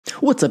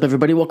What's up,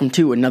 everybody? Welcome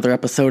to another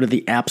episode of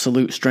the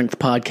Absolute Strength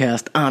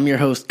Podcast. I'm your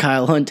host,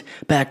 Kyle Hunt,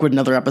 back with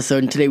another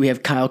episode, and today we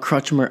have Kyle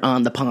Crutchmer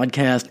on the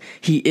podcast.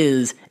 He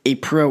is a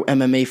pro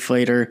MMA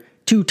fighter,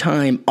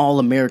 two-time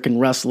All-American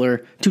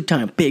wrestler,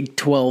 two-time Big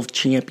 12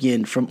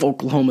 champion from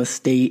Oklahoma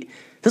State.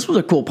 This was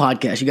a cool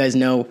podcast. You guys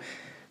know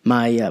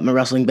my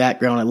wrestling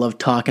background. I love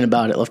talking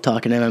about it. I love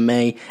talking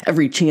MMA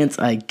every chance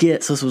I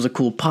get, so this was a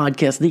cool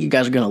podcast. I think you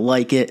guys are going to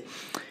like it.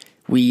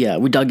 We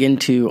dug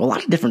into a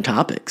lot of different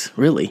topics,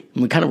 really.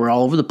 And we kind of were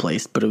all over the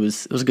place, but it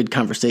was a good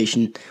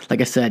conversation.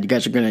 Like I said, you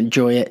guys are going to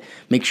enjoy it.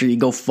 Make sure you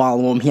go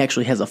follow him. He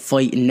actually has a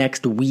fight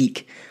next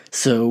week,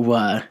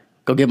 so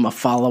go give him a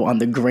follow on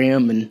the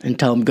gram and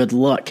tell him good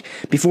luck.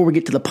 Before we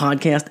get to the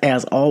podcast,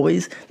 as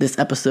always, this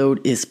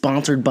episode is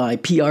sponsored by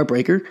PR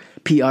Breaker,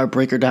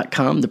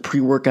 prbreaker.com, the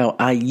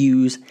pre-workout I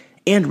use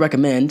and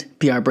recommend,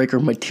 PR Breaker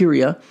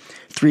Materia,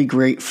 3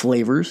 great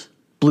flavors,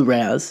 blue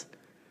raz,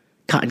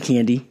 cotton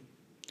candy,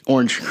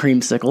 orange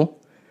creamsicle,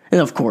 and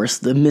of course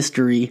the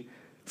mystery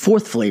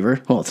 4th flavor.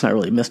 Well, it's not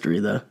really a mystery,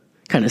 the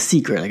kind of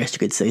secret, I guess you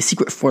could say,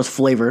 secret 4th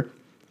flavor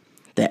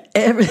that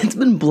it's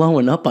been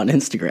blowing up on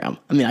Instagram.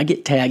 I mean, I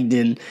get tagged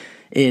in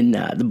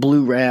the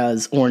blue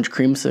raz orange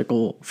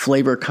creamsicle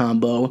flavor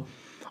combo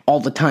all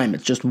the time.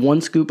 It's just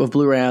 1 scoop of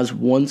blue raz,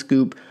 1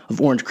 scoop of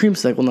orange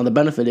creamsicle. Now the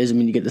benefit is,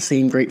 you get the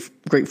same great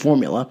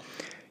formula.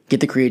 Get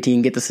the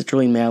creatine, get the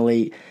citrulline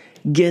malate,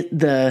 get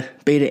the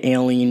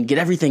beta-alanine, get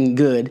everything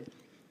good.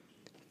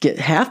 Get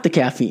half the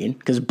caffeine,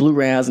 because blue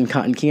raz and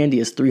cotton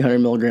candy is 300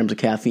 milligrams of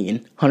caffeine,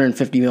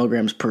 150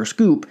 milligrams per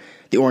scoop.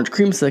 The orange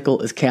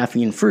creamsicle is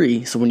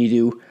caffeine-free, so when you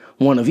do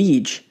 1 of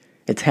each,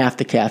 it's half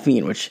the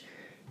caffeine, which,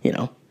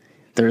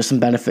 there is some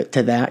benefit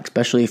to that,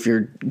 especially if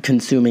you're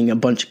consuming a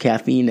bunch of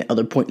caffeine at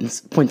other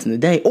points in the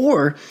day.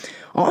 Or,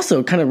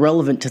 also kind of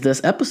relevant to this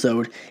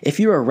episode, if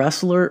you're a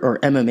wrestler or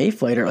MMA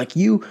fighter, like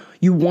you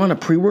want a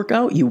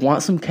pre-workout, you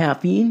want some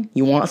caffeine,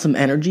 you want some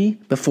energy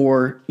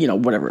before,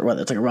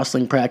 whether it's like a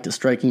wrestling practice,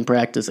 striking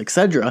practice,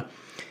 etc.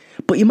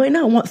 But you might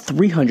not want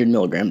 300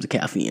 milligrams of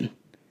caffeine.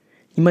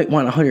 You might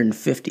want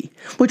 150,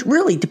 which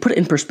really, to put it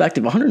in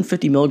perspective,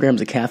 150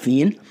 milligrams of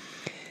caffeine,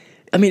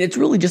 I mean, it's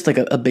really just like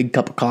a big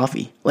cup of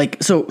coffee.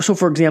 Like, so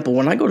for example,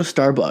 when I go to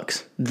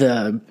Starbucks,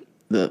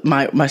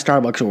 my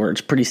Starbucks order, it's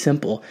pretty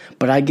simple,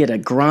 but I get a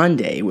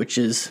grande, which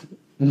is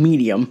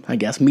medium, I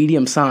guess,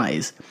 medium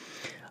size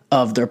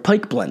of their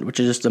Pike blend,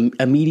 which is just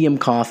a medium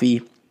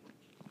coffee.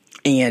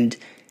 And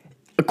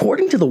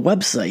according to the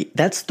website,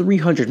 that's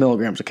 300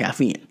 milligrams of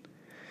caffeine.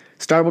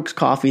 Starbucks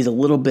coffee is a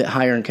little bit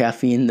higher in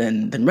caffeine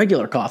than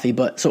regular coffee,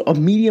 but so a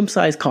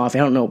medium-sized coffee,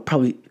 I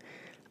don't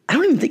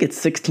even think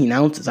it's 16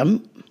 ounces.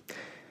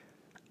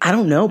 I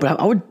don't know, but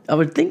I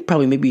would think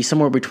probably maybe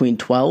somewhere between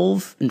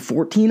 12 and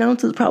 14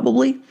 ounces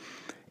probably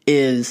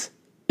is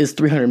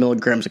 300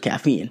 milligrams of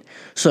caffeine.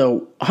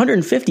 So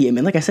 150, I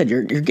mean, like I said,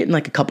 you're getting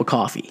like a cup of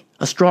coffee,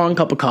 a strong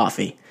cup of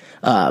coffee.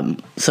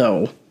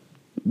 So,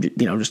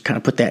 just kind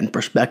of put that in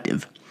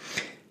perspective.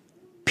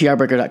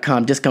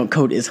 PRBreaker.com, discount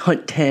code is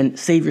HUNT10.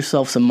 Save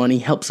yourself some money,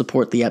 help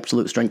support the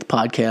Absolute Strength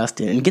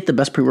Podcast, and get the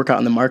best pre-workout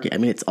on the market. I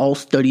mean, it's all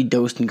study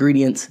dosed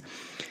ingredients.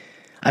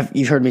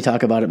 You've heard me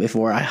talk about it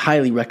before. I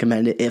highly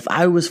recommend it. If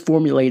I was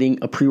formulating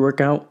a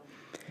pre-workout,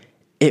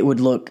 it would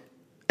look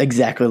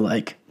exactly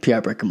like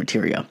PR Breaker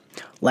Materia.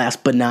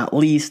 Last but not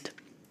least,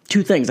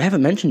 2 things. I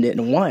haven't mentioned it in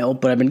a while,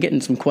 but I've been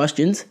getting some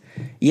questions.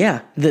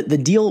 Yeah, the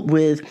deal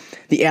with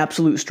the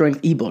Absolute Strength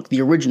ebook, the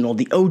original,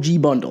 the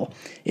OG bundle.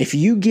 If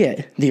you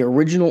get the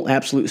original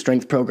Absolute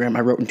Strength program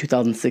I wrote in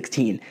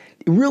 2016,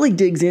 it really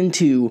digs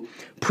into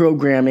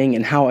programming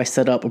and how I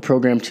set up a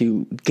program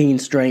to gain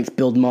strength,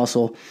 build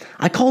muscle.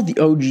 I call the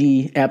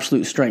OG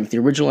Absolute Strength, the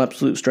original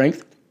Absolute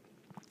Strength,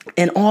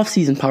 an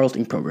off-season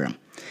powerlifting program,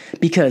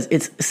 because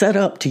it's set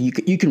up to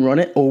you can run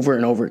it over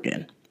and over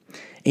again.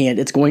 And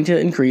it's going to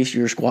increase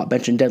your squat,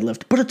 bench, and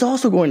deadlift, but it's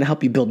also going to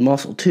help you build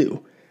muscle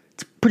too.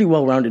 It's a pretty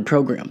well-rounded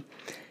program.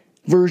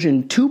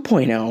 Version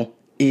 2.0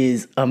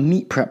 is a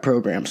meet prep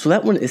program, so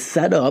that one is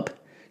set up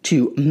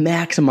to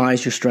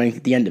maximize your strength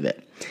at the end of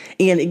it.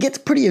 And it gets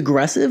pretty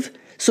aggressive,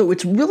 so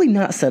it's really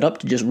not set up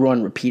to just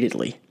run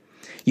repeatedly.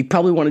 You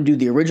probably want to do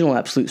the original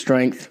Absolute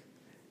Strength,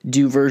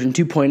 do version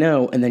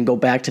 2.0, and then go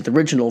back to the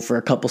original for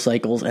a couple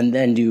cycles, and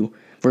then do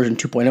version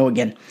 2.0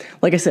 again.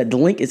 Like I said, the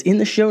link is in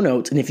the show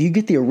notes, and if you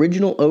get the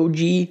original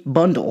OG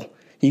bundle,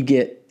 you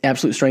get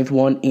Absolute Strength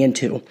 1 and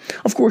 2.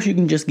 Of course, you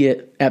can just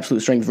get Absolute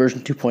Strength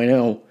version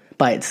 2.0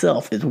 by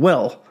itself as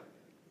well.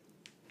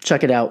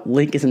 Check it out.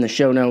 Link is in the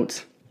show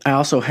notes. I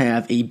also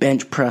have a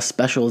bench press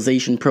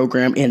specialization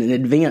program and an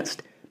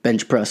advanced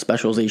bench press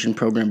specialization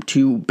program,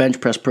 2 bench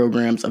press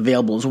programs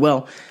available as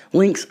well.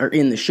 Links are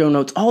in the show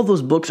notes. All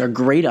those books are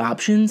great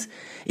options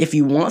if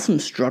you want some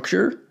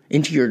structure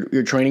into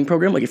your training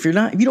program. Like if you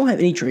don't have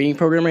any training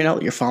program right now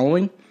that you're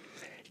following,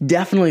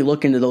 definitely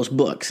look into those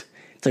books.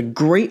 It's a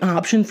great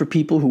option for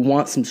people who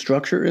want some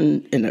structure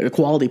in a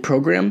quality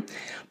program,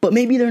 but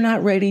maybe they're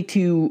not ready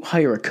to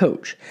hire a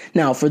coach.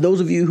 Now, for those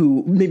of you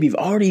who maybe have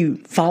already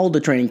followed the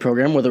training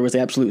program, whether it was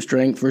Absolute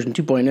Strength, version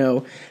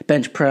 2.0,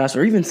 bench press,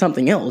 or even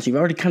something else, you've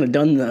already kind of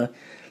done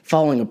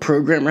following a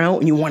program route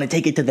and you want to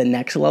take it to the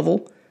next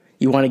level,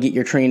 you want to get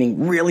your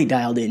training really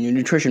dialed in, your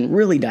nutrition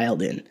really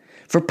dialed in.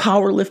 For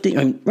powerlifting,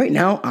 I mean, right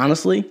now,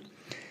 honestly,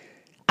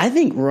 I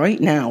think right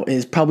now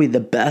is probably the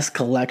best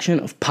collection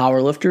of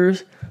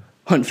powerlifters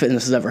Hunt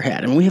Fitness has ever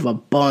had. And we have a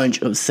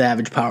bunch of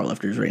savage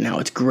powerlifters right now.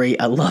 It's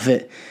great. I love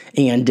it.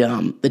 And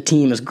the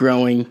team is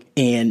growing,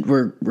 and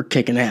we're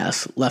kicking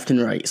ass left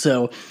and right.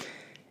 So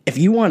if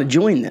you want to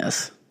join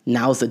this,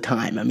 now's the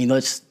time. I mean,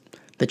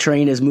 the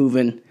train is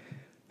moving.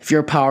 If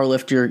you're a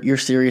powerlifter, you're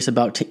serious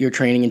about your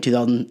training in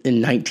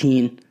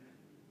 2019,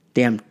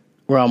 damn,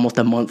 we're almost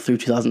a month through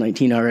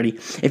 2019 already.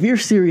 If you're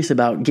serious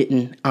about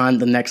getting on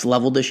the next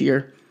level this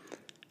year,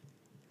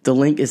 the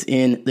link is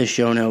in the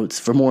show notes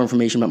for more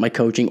information about my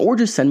coaching, or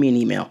just send me an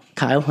email,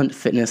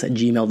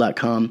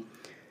 kylehuntfitness@gmail.com.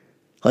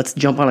 Let's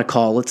jump on a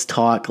call. Let's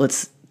talk.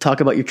 Let's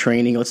talk about your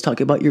training. Let's talk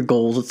about your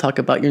goals. Let's talk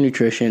about your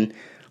nutrition.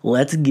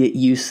 Let's get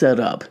you set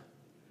up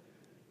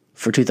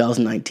for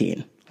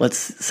 2019. Let's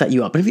set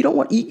you up. And if you don't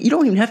want, you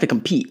don't even have to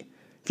compete.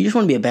 If you just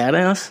want to be a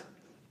badass,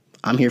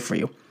 I'm here for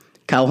you.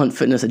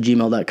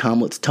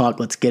 kylehuntfitness@gmail.com. Let's talk.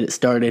 Let's get it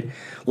started.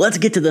 Let's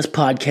get to this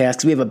podcast,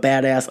 because we have a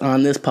badass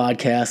on this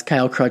podcast,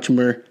 Kyle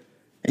Crutchmer.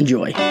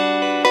 Enjoy.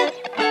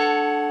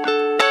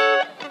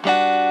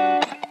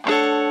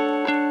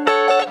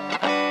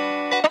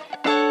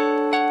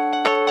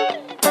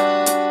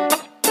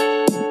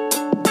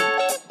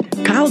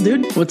 Kyle,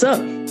 dude, what's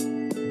up?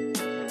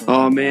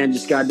 Oh, man,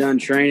 just got done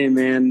training,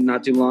 man,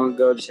 not too long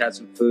ago. Just had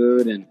some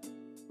food, and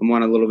I'm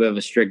on a little bit of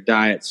a strict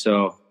diet,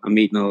 so I'm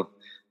eating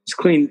as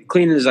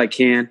clean as I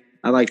can.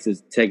 I like to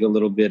take a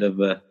little bit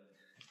of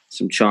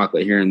some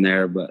chocolate here and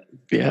there, but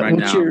right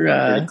now I'm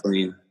pretty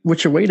clean.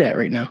 What's your weight at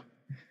right now?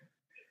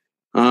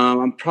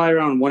 I'm probably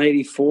around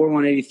 184,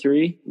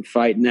 183. I'm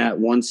fighting at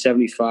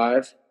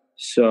 175.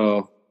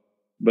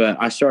 But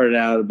I started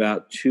out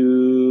about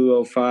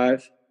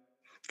 205.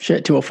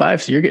 Shit,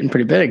 205. So you're getting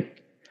pretty big.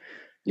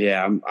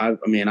 Yeah, I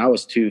mean, I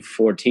was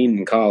 214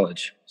 in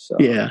college. So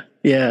yeah.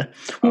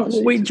 What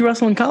weight did you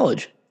wrestle in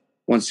college?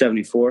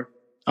 174.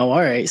 Oh,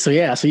 all right. So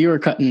you were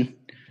cutting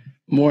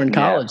more in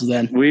college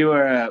then. We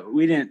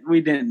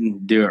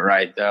didn't do it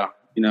right though.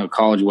 You know,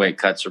 college weight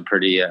cuts are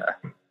pretty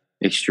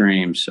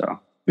extreme. So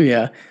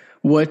yeah.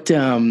 What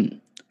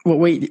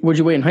weight? What'd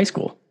you weigh in high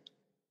school?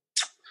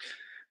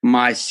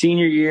 My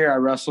senior year, I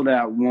wrestled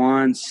at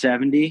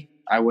 170.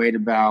 I weighed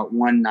about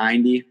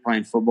 190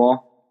 playing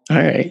football. All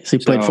right. So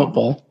you played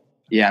football.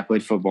 Yeah, I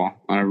played football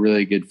on a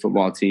really good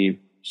football team.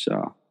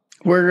 So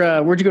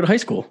where'd you go to high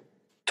school?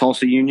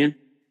 Tulsa Union.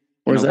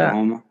 Where's that?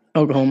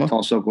 Oklahoma.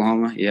 Tulsa,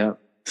 Oklahoma. Yeah.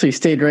 So you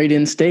stayed right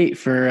in state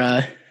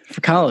for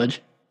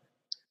college.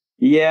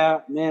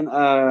 Yeah,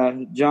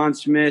 man. John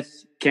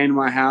Smith came to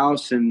my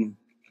house, and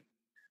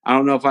I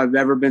don't know if I've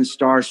ever been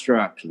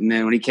starstruck. And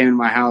then when he came to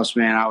my house,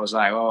 man, I was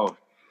like, oh,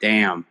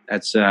 damn,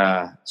 it's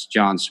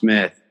John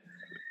Smith.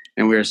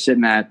 And we were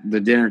sitting at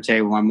the dinner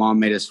table. My mom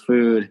made us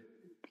food,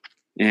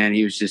 and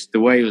he was just, the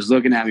way he was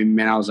looking at me,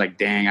 man, I was like,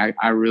 dang,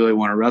 I really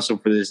want to wrestle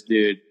for this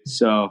dude.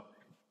 So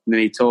then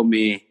he told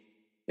me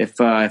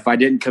if I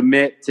didn't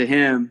commit to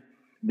him,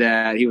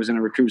 that he was going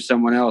to recruit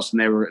someone else, and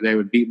they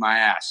would beat my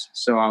ass.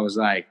 So I was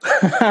like,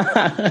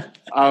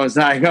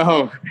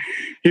 oh,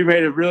 he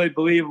made it really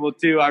believable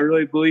too. I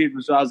really believed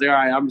him. So I was like, all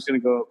right, I'm just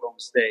going to go to Oklahoma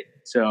State.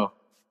 So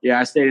yeah,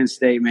 I stayed in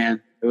state,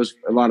 man. It was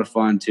a lot of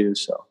fun too.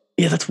 So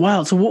yeah, that's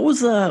wild. So what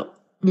was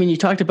you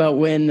talked about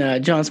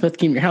when John Smith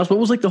came to your house. What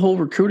was like the whole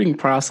recruiting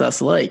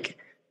process like?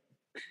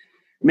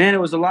 Man,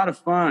 it was a lot of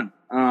fun.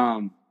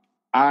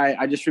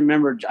 I just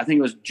remember, I think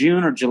it was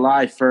June or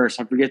July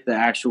 1st. I forget the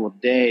actual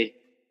day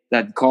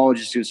that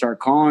colleges would start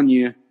calling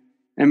you.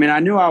 I mean, I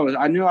knew I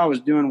was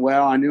doing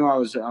well. I knew I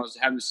was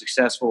having a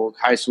successful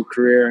high school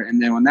career.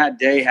 And then when that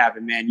day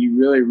happened, man, you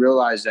really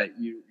realized that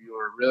you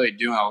were really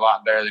doing a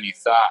lot better than you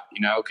thought, you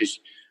know, because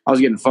I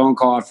was getting phone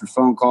call after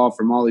phone call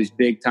from all these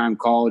big time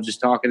colleges,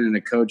 talking to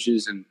the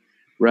coaches and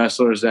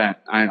wrestlers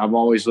that I've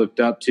always looked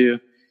up to.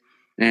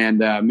 And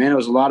man, it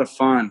was a lot of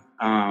fun.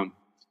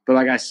 But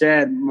like I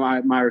said,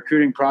 my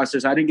recruiting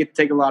process, I didn't get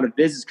to take a lot of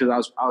visits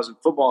because I was in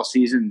football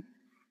season,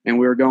 and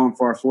we were going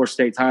for our 4th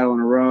state title in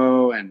a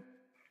row, and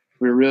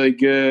we were really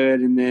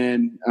good. And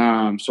then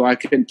so I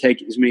couldn't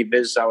take as many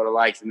visits I would have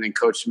liked. And then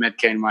Coach Smith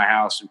came to my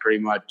house and pretty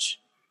much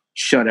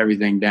shut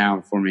everything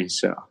down for me.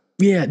 So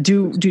yeah,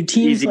 do teams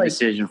easy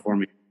decision for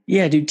me.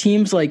 Yeah, do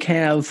teams like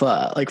have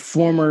like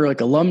former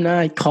like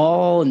alumni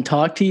call and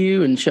talk to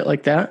you and shit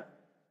like that?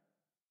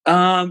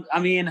 I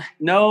mean,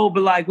 no,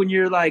 but like when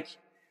you're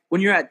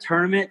at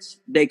tournaments,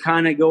 they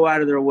kind of go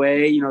out of their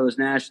way, you know, those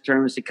national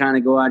tournaments, they kind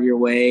of go out of your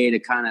way to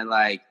kind of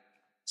like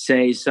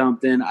say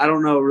something. I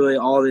don't know really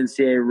all the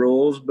NCAA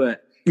rules,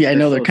 but yeah, I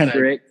know they're kind of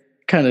strict.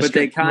 But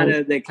strict.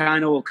 they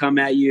kind of will come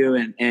at you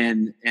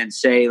and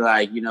say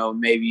like, you know,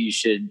 maybe you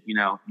should, you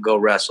know, go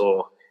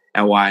wrestle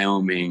at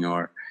Wyoming,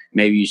 or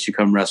maybe you should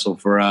come wrestle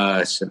for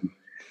us. And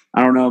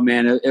I don't know,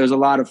 man, it was a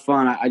lot of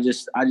fun. I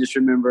just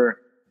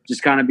remember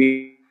just kind of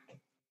being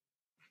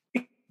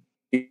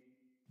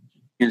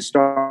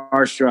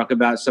starstruck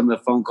about some of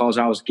the phone calls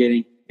I was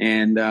getting.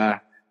 And,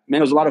 man,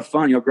 it was a lot of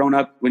fun, growing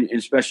up,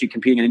 especially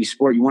competing in any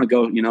sport, you want to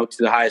go, to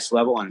the highest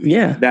level. And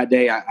that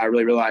day I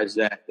really realized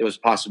that it was a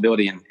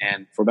possibility.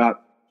 And for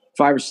about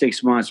 5 or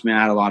 6 months, man,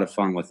 I had a lot of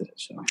fun with it.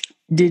 So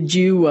did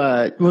you,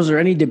 was there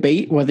any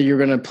debate whether you're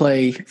going to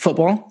play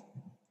football?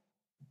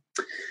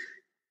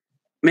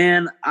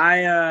 Man,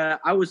 I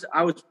was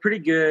pretty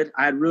good.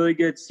 I had really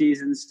good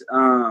seasons.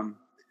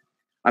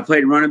 I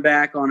played running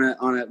back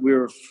we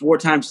were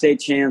 4-time state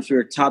champs. We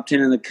were top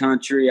 10 in the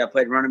country. I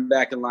played running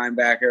back and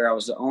linebacker. I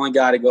was the only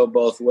guy to go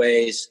both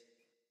ways.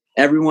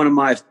 Everyone in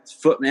my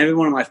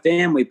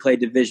family played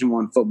Division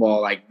I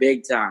football, like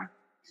big time.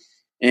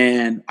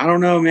 And I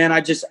don't know, man,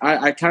 I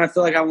kind of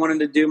feel like I wanted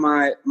to do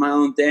my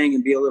own thing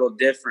and be a little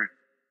different.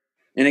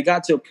 And it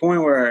got to a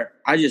point where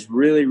I just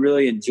really,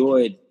 really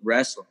enjoyed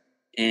wrestling.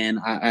 And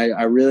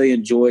I really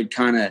enjoyed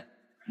kind of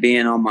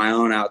being on my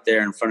own out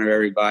there in front of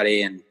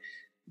everybody and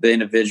the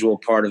individual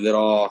part of it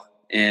all.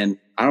 And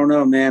I don't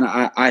know, man,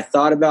 I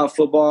thought about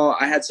football.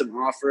 I had some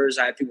offers.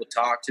 I had people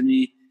talk to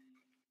me.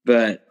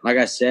 But like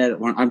I said,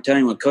 I'm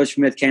telling you, when Coach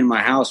Smith came to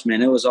my house,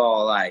 man, it was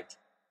all like,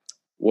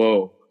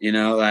 whoa,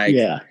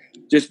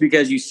 just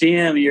because you see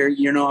him,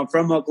 I'm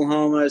from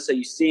Oklahoma, so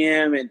you see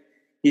him and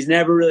he's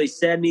never really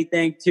said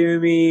anything to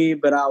me,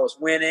 but I was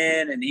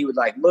winning and he would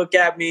like look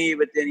at me,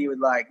 but then he would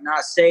like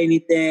not say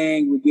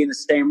anything. We'd be in the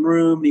same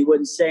room and he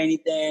wouldn't say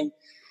anything.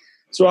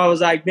 So I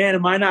was like, man,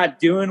 am I not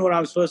doing what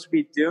I'm supposed to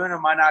be doing?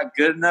 Am I not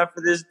good enough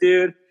for this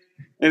dude?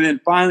 And then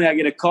finally I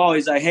get a call.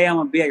 He's like, hey, I'm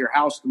going to be at your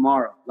house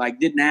tomorrow. Like,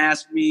 didn't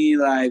ask me,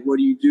 like, what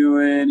are you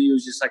doing? He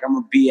was just like, I'm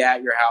going to be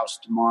at your house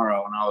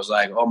tomorrow. And I was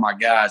like, oh my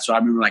God. So I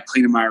remember like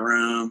cleaning my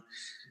room.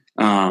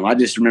 I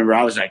just remember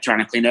I was like trying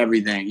to clean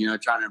everything,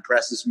 trying to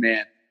impress this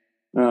man.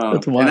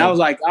 And I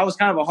was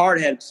kind of a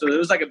hard head. So it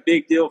was like a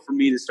big deal for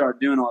me to start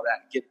doing all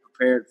that and get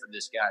prepared for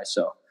this guy.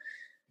 So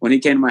when he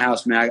came to my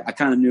house, man, I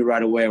kind of knew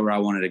right away where I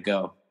wanted to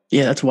go.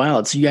 Yeah, that's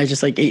wild. So you guys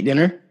just like ate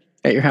dinner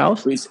at your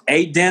house? We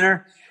ate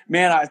dinner.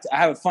 Man, I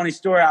have a funny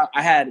story.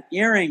 I had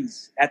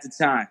earrings at the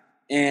time.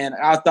 And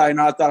I thought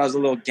I was a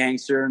little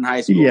gangster in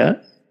high school. Yeah.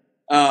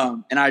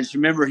 And I just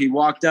remember he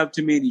walked up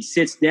to me and he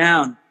sits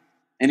down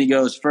and he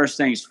goes, first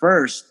things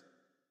first,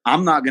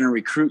 I'm not going to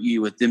recruit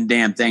you with them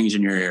damn things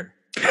in your ear.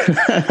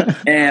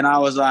 And I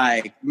was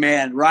like,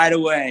 man, right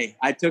away,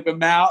 I took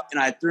them out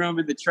and I threw them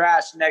in the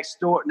trash next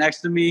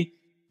to me,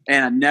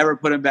 and I never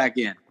put them back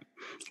in.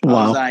 Wow.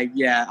 I was like,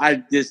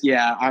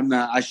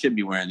 I should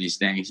be wearing these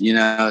things,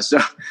 So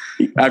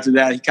after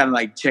that, he kind of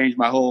like changed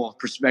my whole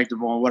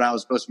perspective on what I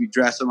was supposed to be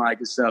dressing like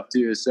and stuff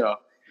too. So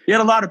he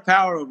had a lot of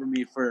power over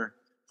me for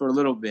a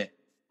little bit.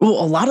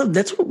 Well,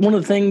 that's one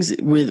of the things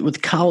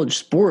with college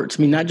sports.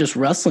 I mean, not just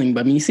wrestling,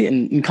 but I mean, you see it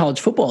in college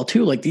football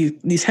too. Like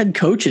these head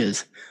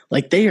coaches,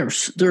 like they're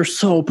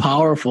so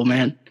powerful,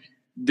 man.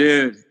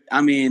 Dude,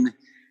 I mean,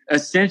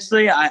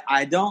 essentially,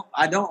 I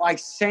don't like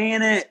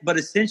saying it, but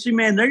essentially,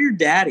 man, they're your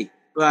daddy.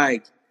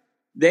 Like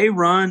they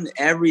run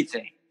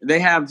everything. They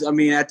have, I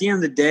mean, at the end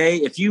of the day,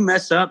 if you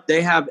mess up,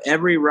 they have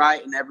every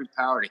right and every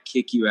power to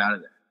kick you out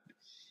of there.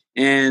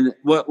 And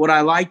what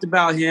I liked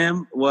about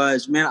him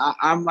was, man,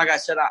 I'm like I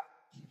said,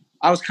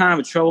 I was kind of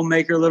a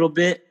troublemaker a little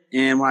bit.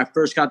 And when I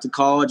first got to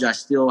college, I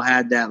still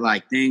had that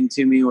like thing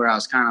to me where I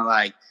was kind of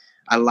like,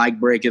 I like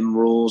breaking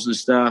rules and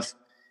stuff.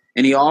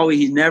 And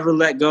he never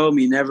let go of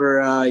me. He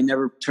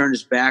never turned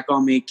his back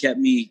on me,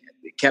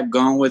 kept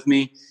going with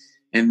me.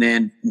 And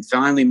then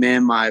finally,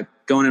 man,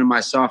 going into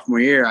my sophomore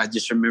year, I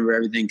just remember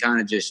everything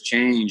kind of just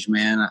changed,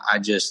 man.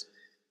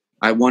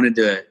 I wanted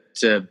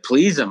to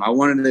please him. I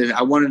wanted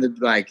to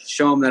like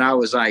show him that I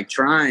was like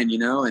trying,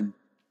 and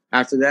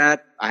after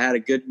that, I had a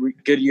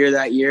good year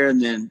that year, and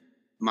then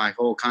my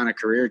whole kind of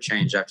career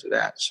changed after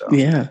that. So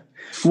yeah,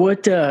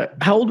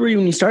 how old were you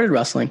when you started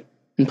wrestling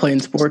and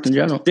playing sports in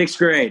general? 6th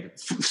grade.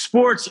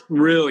 Sports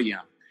real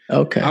young.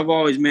 Okay. I've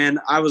always, man,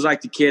 I was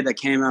like the kid that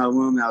came out of the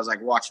womb and I was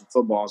like watching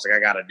football. I was like, I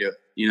got to do it.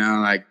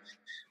 Like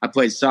I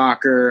played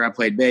soccer, I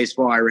played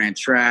baseball, I ran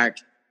track.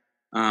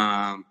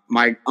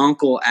 My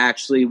uncle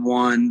actually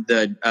won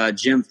the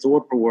Jim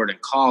Thorpe Award in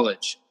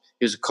college.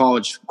 He was a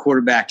college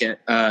quarterback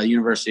at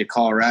University of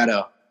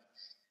Colorado.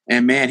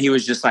 And, man, he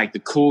was just like the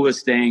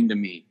coolest thing to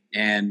me.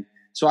 And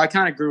so I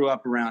kind of grew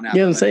up around that.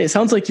 Yeah, I was gonna say, it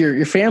sounds like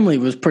your family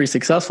was pretty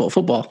successful at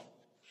football.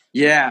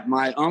 Yeah,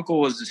 my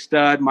uncle was a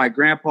stud. My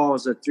grandpa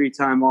was a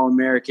 3-time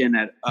All-American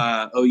at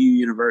OU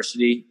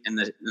University in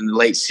the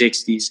late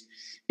 60s.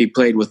 He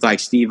played with like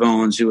Steve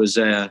Owens, who was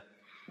a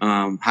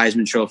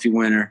Heisman Trophy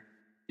winner.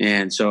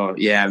 And so,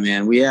 yeah,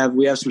 man, we have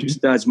some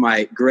studs.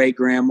 My great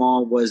grandma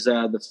was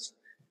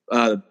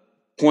the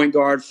point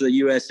guard for the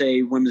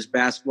USA women's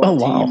basketball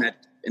team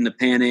in the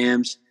Pan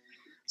Ams.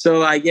 So,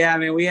 like, yeah, I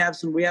mean, we have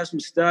some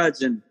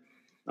studs, and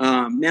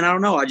man, I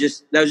don't know.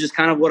 That was just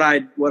kind of what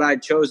I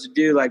chose to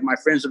do. Like my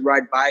friends would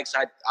ride bikes.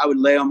 I would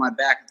lay on my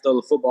back and throw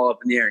the football up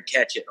in the air and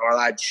catch it, or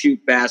I'd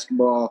shoot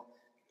basketball.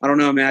 I don't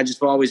know, man. I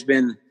just always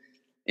been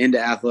into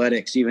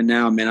athletics. Even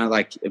now, man, I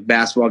like if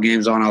basketball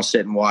games on, I'll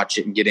sit and watch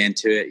it and get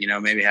into it.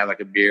 Maybe have like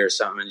a beer or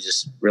something and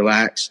just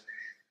relax.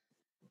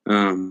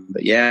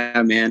 But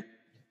yeah, man.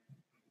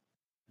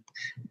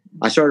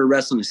 I started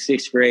wrestling in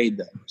 6th grade,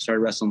 though.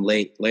 Started wrestling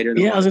later.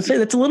 Yeah, I was going to say,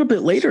 that's a little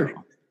bit later. So,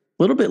 a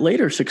little bit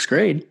later, 6th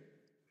grade.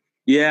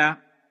 Yeah.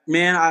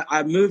 Man,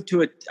 I moved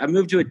to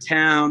a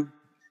town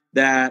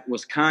that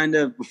was kind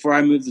of, before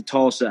I moved to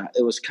Tulsa,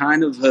 it was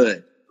kind of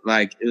hood.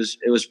 Like, it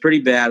was pretty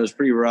bad. It was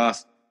pretty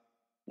rough.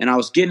 And I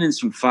was getting in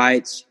some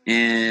fights,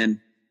 and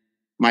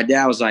my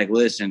dad was like,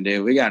 listen,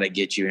 dude, we got to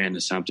get you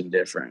into something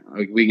different.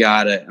 Like,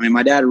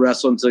 my dad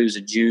wrestled until he was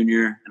a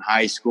junior in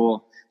high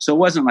school. So it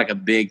wasn't like a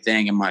big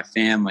thing in my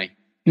family.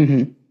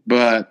 Mm-hmm.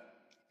 But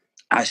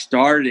I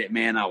started it,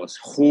 man. I was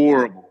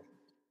horrible.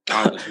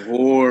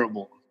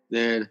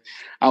 Dude.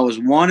 I was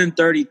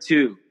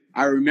 1-32.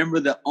 I remember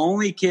the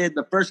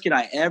first kid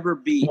I ever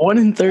beat.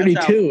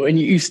 1-32, and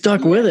you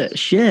stuck with it.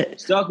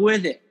 Shit. Stuck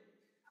with it.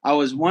 I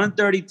was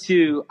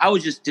 1-32. I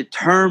was just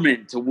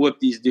determined to whoop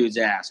these dudes'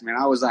 ass, man.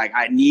 I was like,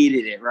 I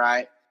needed it,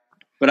 right?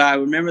 But I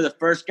remember the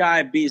first guy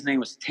I beat, his name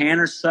was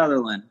Tanner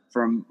Sutherland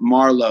from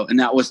Marlow, and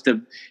that was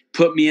to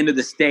put me into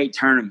the state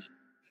tournament.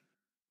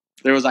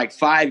 There was like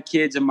 5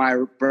 kids in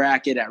my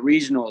bracket at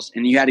regionals,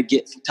 and you had to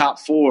get top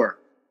 4.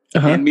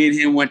 Uh-huh. And me and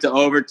him went to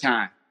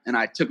overtime, and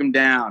I took him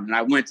down, and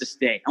I went to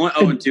state. I went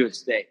 0-2 at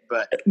state,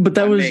 but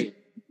that was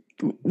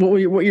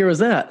what year was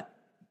that?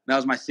 That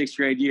was my 6th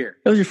grade year.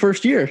 That was your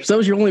first year. So that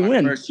was your only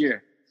win. First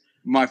year.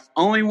 My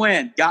only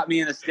win got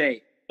me in the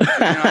state.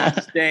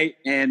 State,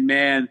 and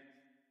man,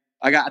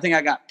 I think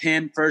I got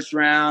pinned first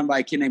round by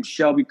a kid named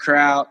Shelby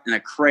Kraut in a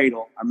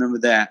cradle. I remember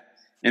that.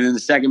 And then the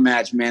second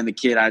match, man, the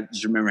kid, I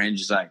just remember him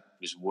just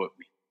whooped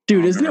me.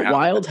 Dude, isn't it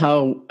wild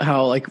how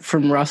like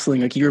from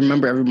wrestling, like you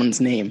remember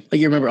everyone's name? Like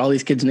you remember all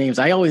these kids' names.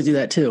 I always do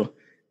that too.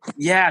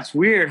 Yeah, it's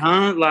weird,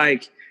 huh?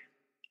 Like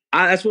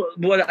that's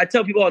what I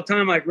tell people all the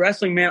time. Like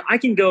wrestling, man, I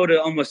can go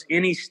to almost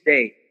any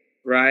state,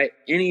 right?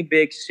 Any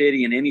big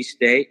city in any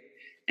state,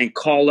 and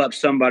call up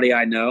somebody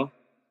I know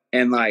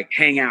and like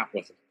hang out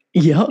with them.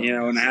 Yeah, you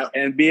know,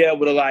 and be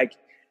able to like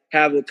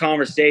have the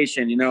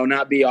conversation. You know,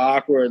 not be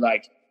awkward.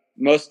 Like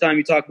most of the time,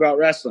 you talk about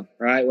wrestling,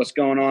 right? What's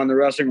going on in the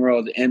wrestling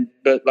world,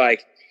 but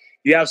like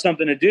you have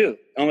something to do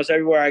almost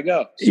everywhere I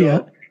go.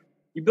 So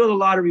you build a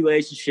lot of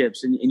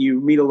relationships and you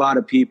meet a lot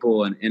of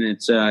people, and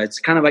it's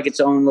kind of like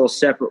its own little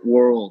separate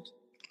world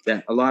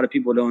that a lot of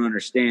people don't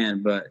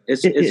understand, but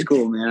it's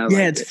cool, man.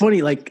 It's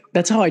funny. Like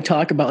that's how I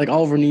talk about like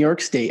all over New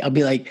York State. I'll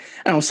be like,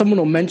 I don't know, someone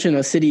will mention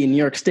a city in New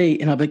York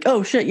State, and I'll be like,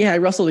 oh shit, yeah, I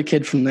wrestled a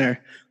kid from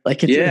there.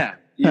 Like,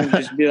 you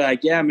just be like,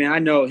 yeah, man, I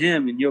know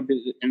him, and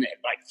and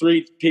like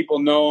 3 people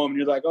know him, and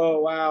you're like, oh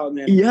wow, and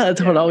then that's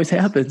how it always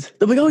happens.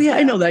 They'll be like, oh yeah,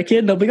 I know that kid.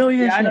 And they'll be like, oh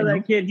yeah, I know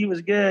that kid. He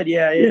was good.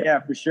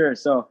 Yeah, for sure.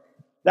 So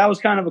that was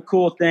kind of a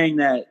cool thing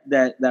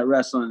that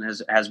wrestling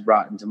has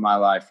brought into my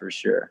life for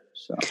sure.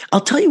 So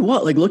I'll tell you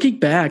what, like looking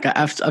back,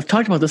 I've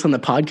talked about this on the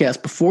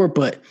podcast before,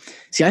 but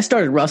see, I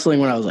started wrestling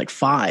when I was like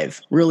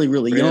 5, really,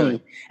 really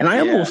young, and I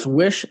almost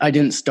wish I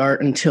didn't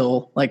start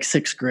until like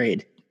 6th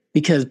grade.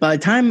 Because by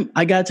the time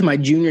I got to my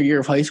junior year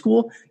of high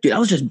school, dude, I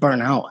was just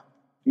burnt out.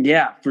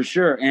 Yeah, for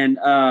sure. And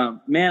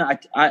man,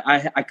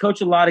 I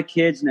coach a lot of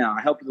kids now.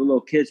 I help with the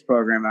little kids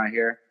program out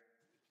here.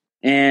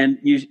 And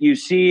you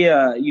see,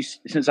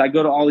 since I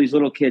go to all these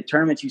little kid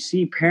tournaments, you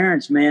see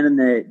parents, man, and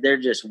they're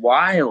just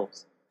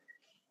wild.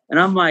 And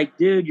I'm like,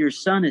 dude, your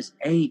son is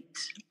 8.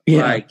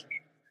 Yeah. Like,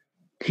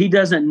 he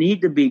doesn't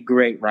need to be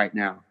great right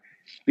now.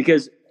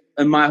 Because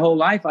in my whole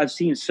life, I've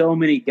seen so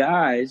many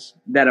guys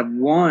that have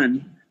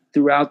won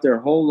throughout their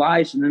whole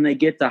lives, and then they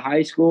get to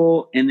high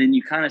school, and then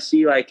you kind of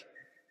see like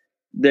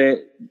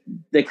they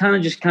kind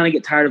of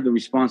get tired of the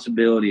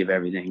responsibility of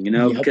everything, you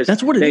know, because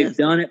that's what they've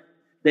done it.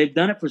 They've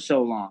done it for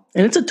so long,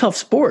 and it's a tough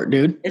sport,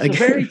 dude. It's a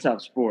very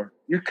tough sport.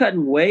 You're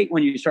cutting weight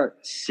when you start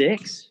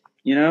 6.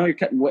 You know, you're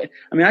cutting weight.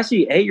 I mean, I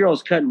see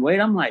 8-year-olds cutting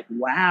weight. I'm like,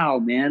 wow,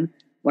 man.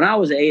 When I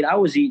was 8, I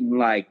was eating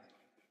like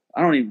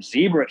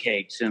zebra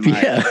cakes and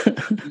like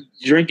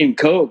drinking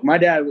Coke. My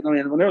dad,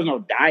 when there was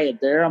no diet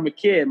there, I'm a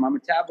kid. My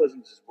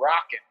metabolism is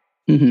rocking.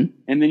 Mm-hmm.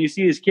 And then you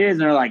see these kids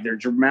and they're like, their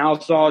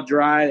mouth's all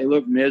dry. They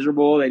look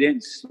miserable. They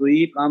didn't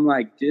sleep. I'm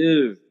like,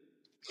 dude.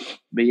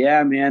 But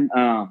yeah, man.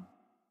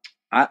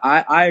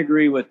 I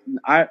agree with.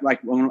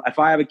 If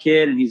I have a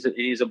kid and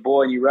he's a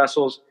boy and he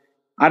wrestles,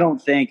 I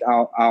don't think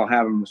I'll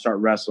have him start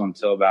wrestling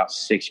until about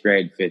 6th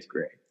grade, 5th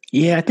grade.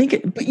 Yeah, I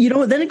think but you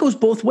know, then it goes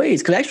both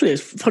ways. Because actually,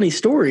 it's a funny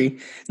story.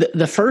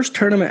 The first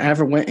tournament I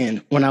ever went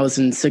in when I was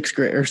in 6th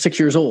grade or 6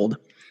 years old,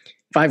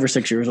 5 or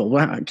 6 years old.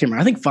 Well, I can't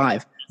remember. I think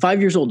 5. 5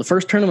 years old. The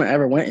first tournament I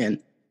ever went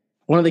in,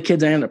 one of the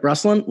kids I ended up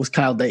wrestling was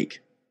Kyle Dake.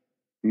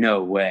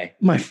 No way.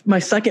 My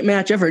second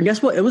match ever. And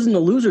guess what? It was in the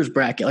losers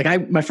bracket.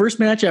 Like my first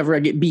match ever, I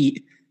get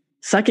beat.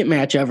 Second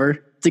match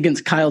ever, it's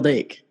against Kyle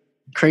Dake.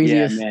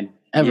 Craziest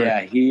ever.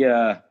 Yeah, he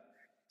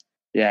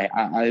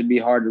it'd be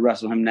hard to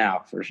wrestle him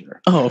now for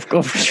sure. Oh, of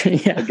course, for sure.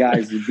 Yeah, the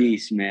guy's a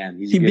beast, man.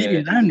 He beat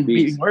me then. He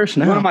beat me worse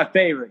now. One of my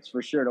favorites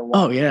for sure to watch.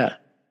 Oh yeah,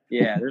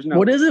 yeah. There's no.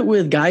 What is it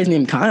with guys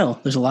named Kyle?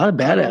 There's a lot of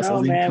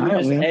badasses named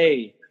Kyle.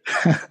 Hey,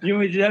 let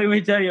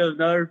me tell you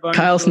another funny.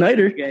 Kyle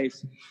Snyder.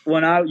 Case.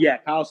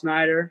 Kyle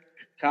Snyder,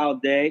 Kyle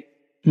Dake.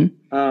 When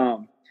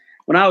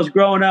I was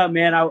growing up,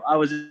 man, I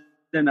was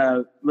in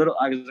a little,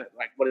 I was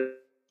like, what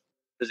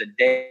is it,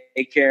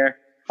 daycare?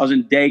 I was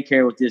in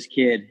daycare with this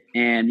kid,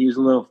 and he was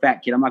a little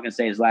fat kid. I'm not going to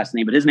say his last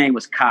name, but his name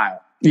was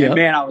Kyle. Yeah. And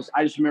man,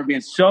 I just remember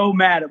being so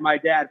mad at my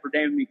dad for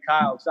naming me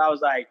Kyle. So I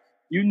was like,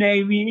 you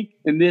name me,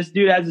 and this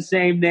dude has the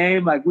same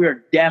name. Like, we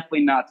are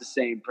definitely not the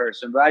same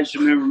person. But I just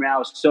remember, man, I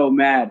was so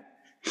mad.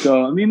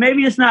 So, I mean,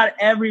 maybe it's not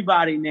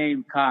everybody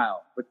named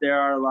Kyle, but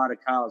there are a lot of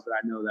Kyles that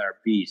I know that are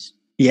beasts.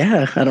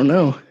 Yeah, I don't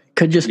know.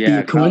 Could just be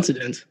a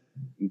coincidence.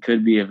 It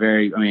could be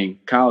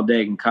Kyle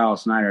Dake and Kyle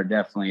Snyder are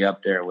definitely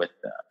up there with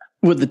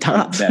the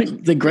tops,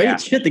 the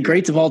greats, the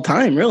greats of all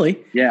time,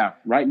 really. Yeah,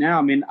 right now,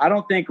 I mean, I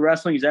don't think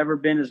wrestling's ever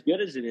been as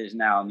good as it is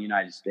now in the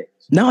United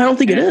States. No, I don't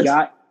think it is.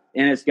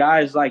 And it's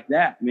guys like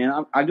that,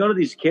 man. I go to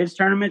these kids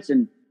tournaments,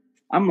 and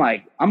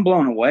I'm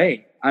blown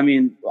away. I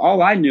mean,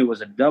 all I knew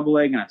was a double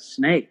leg and a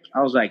snake.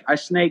 I was like, I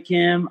snake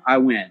him, I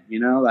win.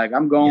 Like,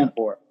 I'm going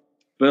for it.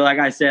 But like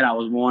I said, I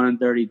was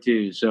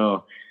 1-32,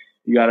 so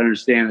you got to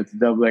understand that the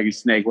double-legged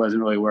snake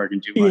wasn't really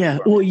working too much. Yeah,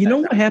 well,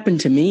 what happened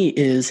to me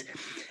is,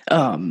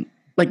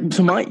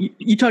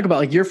 you talk about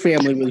like your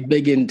family was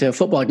big into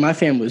football. Like my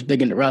family was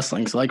big into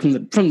wrestling. So like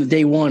from the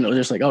day one, it was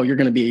just like, oh, you're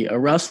going to be a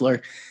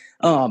wrestler.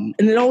 And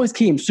it always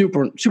came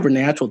super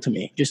natural to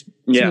me. Just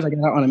as soon as I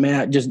got out on a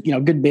mat, just,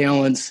 good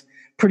balance,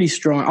 pretty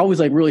strong. Always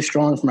like really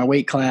strong for my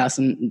weight class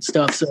and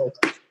stuff. So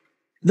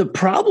the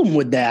problem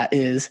with that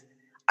is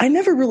I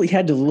never really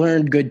had to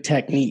learn good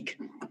technique,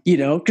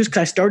 just because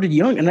I started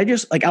young and I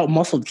just like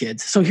out-muscled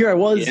kids. So here I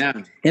was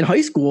in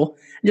high school,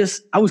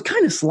 I was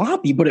kind of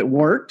sloppy, but it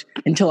worked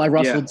until I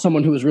wrestled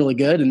someone who was really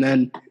good, and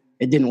then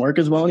it didn't work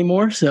as well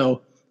anymore.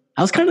 So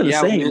I was kind of the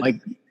same.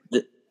 Man,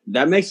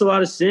 that makes a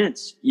lot of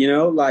sense.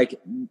 Like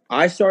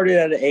I started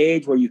at an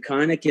age where you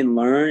kind of can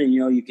learn and,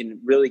 you can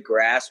really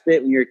grasp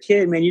it. When you're a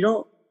kid, man,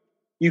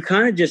 you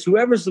kind of just,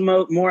 whoever's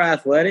the more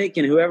athletic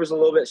and whoever's a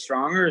little bit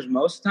stronger is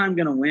most of the time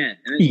going to win.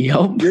 And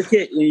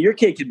your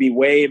kid could be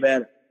way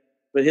better,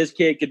 but his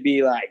kid could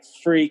be like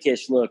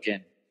freakish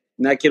looking,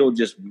 and that kid will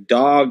just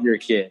dog your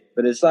kid.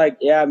 But it's like,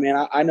 yeah,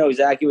 man, I know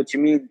exactly what you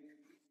mean.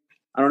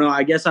 I don't know.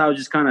 I guess I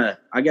was kind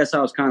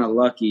of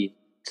lucky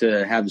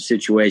to have the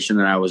situation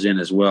that I was in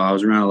as well. I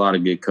was around a lot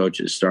of good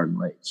coaches starting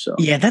late. So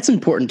yeah, that's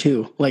important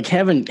too. Like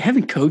having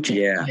coaching.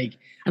 Yeah. Like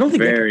I don't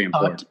think very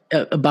that's important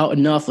about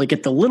enough. Like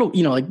at the little,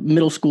 like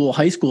middle school,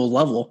 high school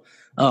level.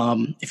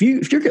 If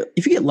you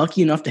get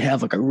lucky enough to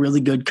have like a really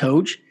good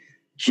coach,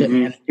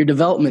 man, your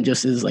development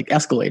just is like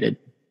escalated.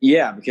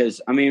 Yeah,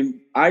 because I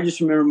mean, I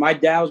just remember my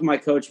dad was my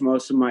coach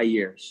most of my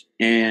years,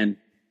 and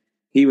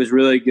he was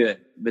really good.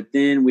 But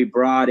then we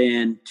brought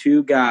in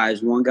two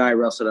guys. One guy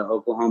wrestled at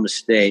Oklahoma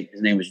State.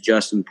 His name was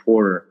Justin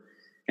Porter.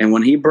 And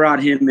when he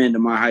brought him into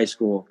my high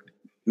school,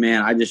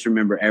 man, I just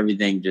remember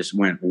everything just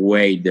went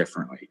way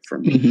differently for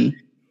me. Mm-hmm.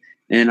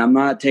 And I'm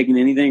not taking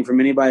anything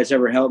from anybody that's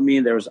ever helped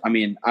me.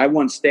 I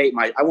won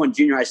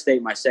junior high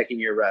state my second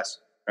year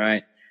wrestling,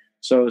 right?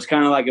 So it was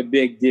kind of like a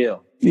big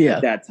deal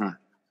at that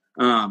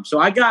time. So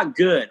I got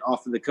good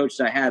off of the coaches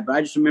I had, but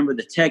I just remember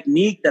the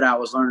technique that I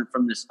was learning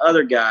from this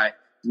other guy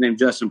named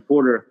Justin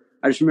Porter.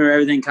 I just remember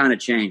everything kind of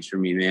changed for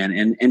me, man.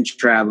 And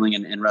traveling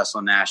and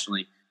wrestling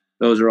nationally,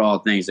 those are all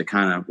things that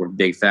kind of were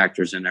big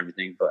factors in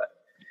everything. But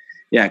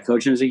yeah,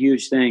 coaching is a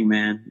huge thing,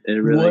 man. It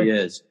really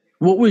is.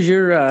 What was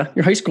your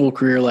high school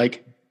career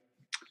like?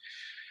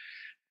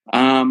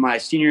 My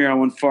senior year, I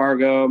won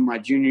Fargo. My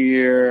junior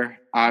year,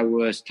 I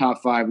was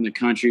top 5 in the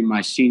country.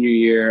 My senior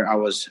year, I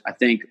was, I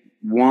think,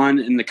 1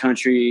 in the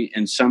country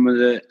in some of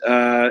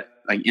the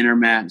like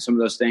intermat and some of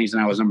those things,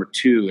 and I was number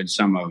 2 in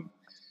some of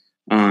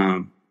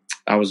them.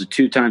 I was a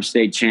 2-time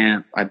state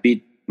champ.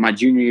 My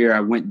junior year, I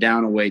went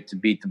down a weight to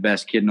beat the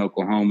best kid in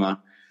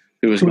Oklahoma,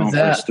 who was going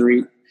for his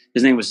 3.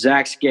 His name was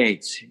Zach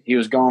Skates. He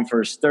was going for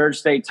his 3rd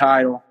state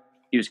title.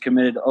 He was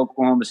committed to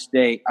Oklahoma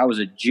State. I was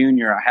a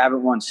junior. I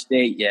haven't won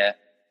state yet.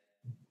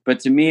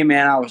 But to me,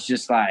 man, I was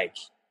just like,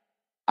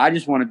 I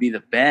just want to be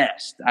the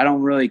best. I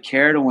don't really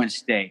care to win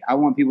state. I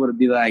want people to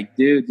be like,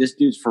 dude, this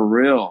dude's for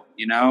real.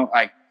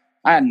 Like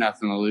I had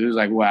nothing to lose.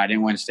 Like, what? I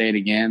didn't win state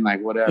again.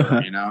 Like,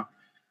 whatever,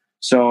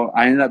 So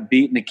I ended up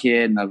beating the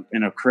kid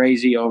in a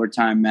crazy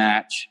overtime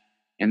match.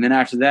 And then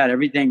after that,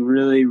 everything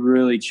really,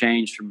 really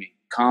changed for me.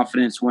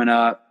 Confidence went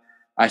up.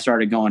 I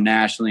started going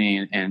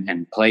nationally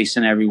and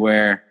placing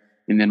everywhere.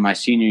 And then my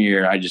senior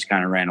year, I just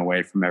kind of ran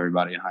away from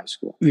everybody in high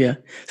school. Yeah.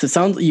 So it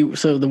sounds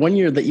so the one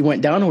year that you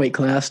went down a weight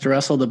class to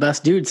wrestle the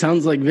best dude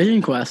sounds like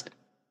Vision Quest.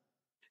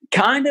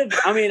 Kind of.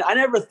 I mean, I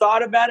never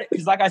thought about it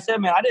because, like I said,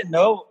 man, I didn't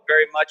know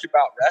very much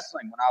about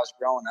wrestling when I was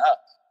growing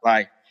up.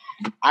 Like,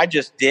 I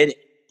just did it,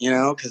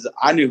 because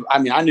I knew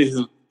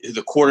who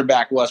the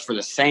quarterback was for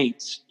the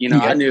Saints.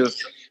 I knew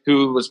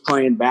who was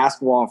playing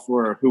basketball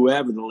for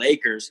whoever, the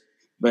Lakers.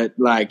 But,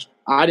 like,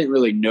 I didn't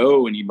really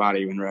know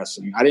anybody in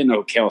wrestling. I didn't know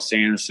who Kel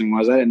Sanderson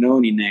was. I didn't know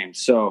any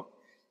names. So,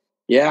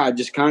 yeah, I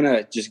just kind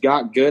of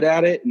got good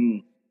at it.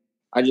 And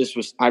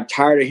I'm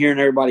tired of hearing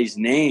everybody's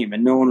name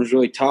and no one was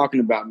really talking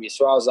about me.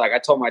 So I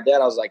told my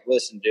dad, I was like,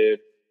 listen, dude,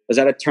 I was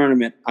at a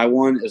tournament. I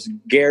won, it was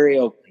Gary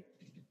Oakley,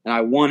 and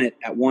I won it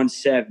at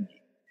 170.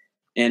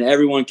 And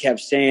everyone kept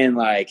saying,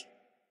 like,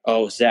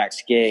 oh, Zach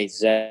Skates.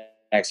 Zach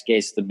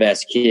Skates the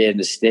best kid in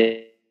the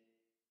state.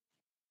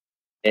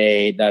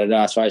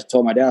 So I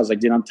told my dad, I was like,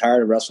 dude, I'm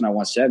tired of wrestling at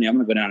 170. I'm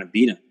going to go down and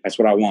beat him. That's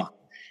what I want.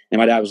 And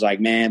my dad was like,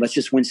 man, let's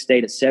just win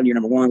state at 70. You're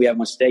number one. We haven't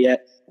won state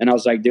yet. And I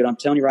was like, dude, I'm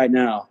telling you right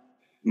now,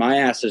 my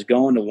ass is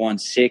going to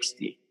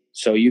 160.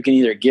 So you can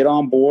either get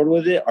on board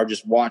with it or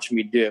just watch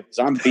me do it, because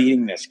I'm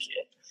beating this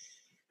kid.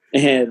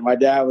 And my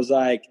dad was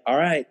like, all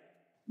right,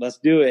 let's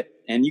do it.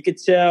 And you could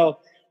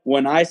tell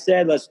when I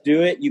said let's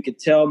do it, you could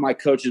tell my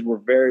coaches were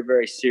very,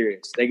 very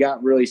serious. They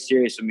got really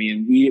serious with me,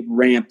 and we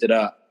ramped it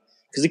up.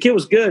 Because the kid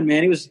was good,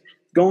 man. He was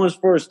going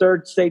for his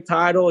third state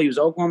title. He was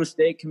Oklahoma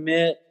State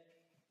commit.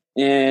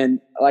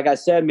 And like I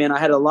said, man, I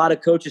had a lot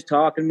of coaches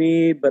talking to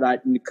me, but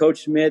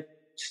Coach Smith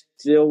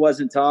still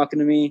wasn't talking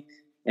to me.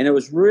 And it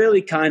was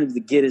really kind of to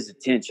get his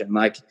attention.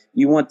 Like,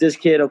 you want this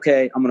kid?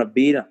 Okay, I'm going to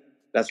beat him.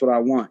 That's what I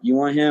want. You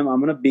want him?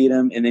 I'm going to beat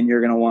him, and then you're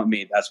going to want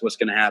me. That's what's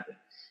going to happen.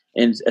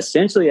 And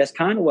essentially, that's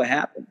kind of what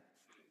happened.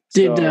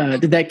 Did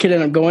that kid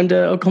end up going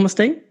to Oklahoma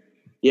State?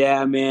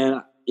 Yeah,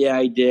 man. Yeah,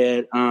 he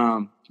did.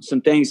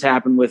 Some things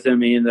happened with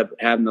him. He ended up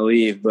having to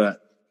leave,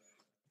 but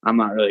I'm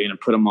not really going to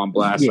put him on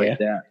blast like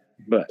that.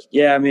 But,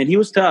 yeah, I mean, he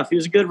was tough. He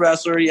was a good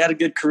wrestler. He had a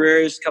good career.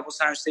 He was a couple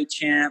times state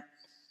champ.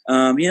 He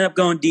ended up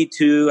going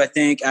D2, I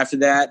think, after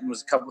that, and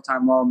was a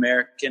couple-time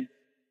All-American.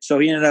 So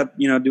he ended up,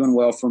 doing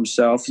well for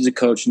himself. He's a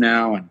coach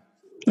now. And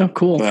oh,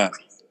 cool. But,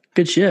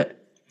 good shit.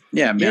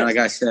 Yeah, man. Yeah. Like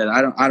I said,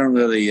 I don't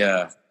really,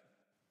 I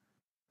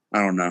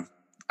don't know.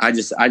 I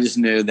just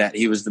knew that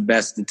he was the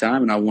best at the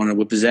time, and I wanted to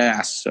whip his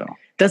ass. So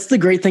that's the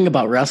great thing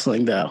about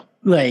wrestling, though.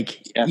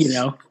 Like,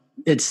 yes.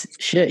 It's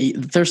shit.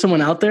 If there's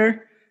someone out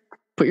there,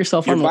 put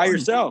yourself on by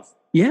yourself.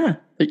 Yeah.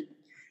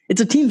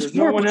 It's a team sport.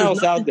 There's no one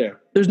else out there.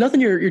 There's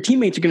nothing your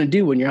teammates are going to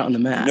do when you're out on the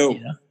mat. No.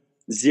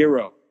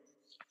 Zero.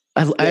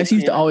 I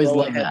used to always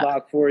love that.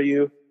 Headlock for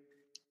you.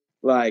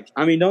 Like,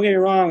 I mean, don't get me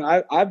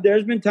wrong.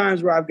 There's been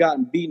times where I've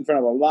gotten beat in front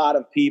of a lot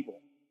of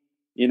people,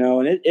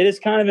 and it is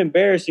kind of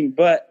embarrassing.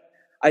 But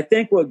I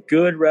think what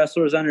good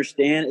wrestlers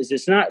understand is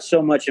it's not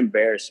so much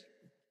embarrassing.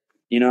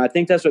 I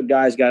think that's what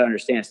guys got to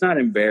understand. It's not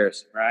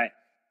embarrassing, right?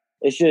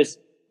 It's just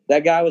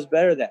that guy was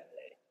better that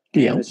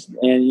day. Yeah.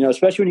 And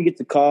especially when you get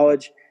to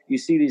college, you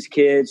see these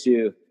kids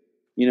who,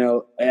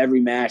 every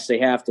match they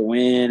have to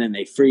win, and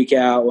they freak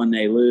out when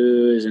they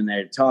lose, and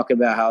they talk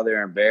about how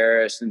they're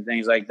embarrassed and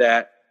things like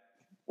that.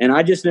 And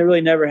I just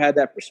really never had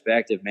that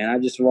perspective, man. I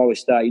just have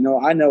always thought,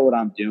 I know what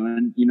I'm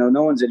doing.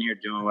 No one's in here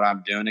doing what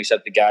I'm doing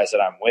except the guys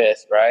that I'm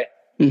with, right?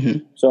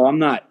 Mm-hmm. So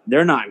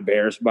they're not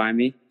embarrassed by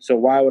me. So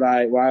why would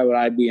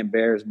I be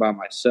embarrassed by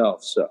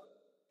myself? So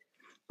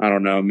I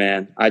don't know,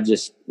 man. That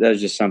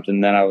was just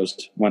something that I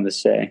was wanting to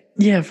say.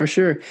 Yeah, for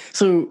sure.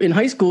 So in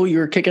high school, you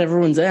were kicking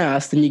everyone's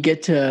ass, then you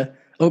get to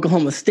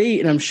Oklahoma State,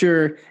 and I'm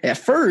sure at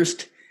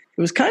first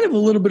it was kind of a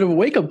little bit of a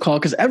wake-up call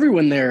because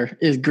everyone there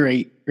is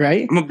great,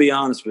 right? I'm going to be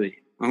honest with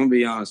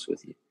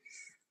you.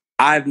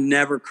 I've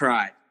never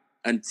cried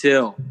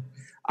until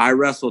I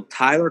wrestled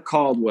Tyler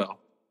Caldwell,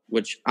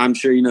 which I'm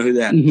sure you know who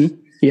that is.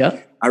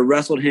 Yeah. I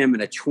wrestled him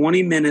in a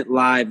 20-minute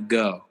live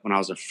go when I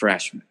was a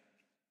freshman.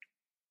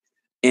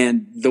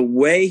 And the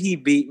way he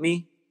beat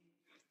me,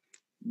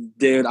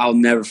 dude, I'll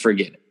never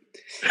forget it.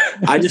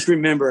 I just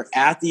remember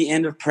at the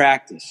end of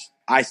practice,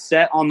 I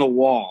sat on the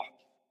wall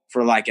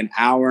for like an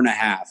hour and a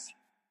half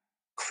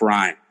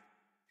crying.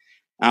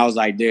 I was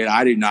like, dude,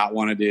 I do not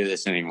want to do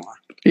this anymore.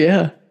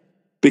 Yeah.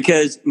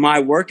 Because my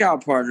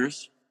workout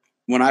partners,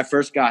 when I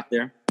first got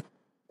there,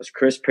 was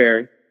Chris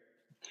Perry,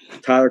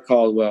 Tyler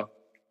Caldwell,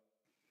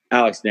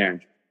 Alex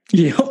Derringer.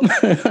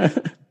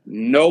 Yep.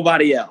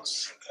 Nobody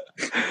else.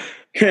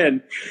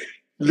 And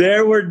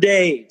there were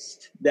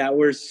days that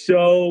were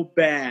so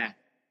bad.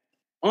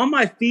 On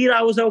my feet,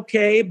 I was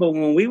okay, but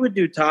when we would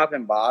do top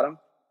and bottom,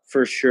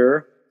 for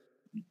sure,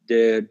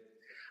 dude.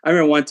 I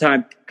remember one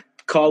time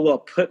Caldwell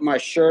put my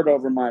shirt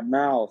over my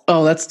mouth.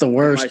 Oh, that's the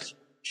worst. My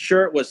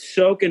shirt was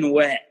soaking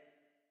wet,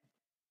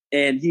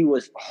 and he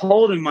was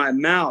holding my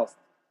mouth,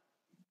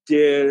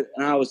 dude.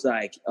 And I was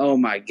like, oh,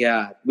 my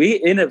God.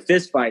 We ended up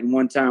fist fighting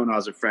one time when I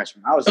was a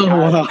freshman. I was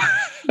wow.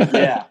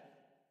 Yeah.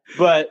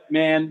 But,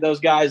 man,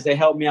 those guys, they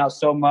helped me out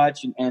so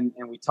much, and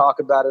we talk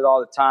about it all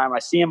the time. I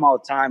see them all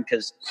the time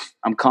because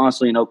I'm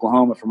constantly in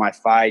Oklahoma for my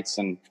fights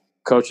and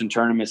coaching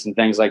tournaments and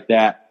things like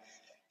that.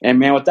 And,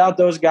 man, without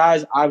those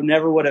guys, I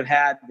never would have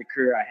had the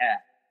career I had.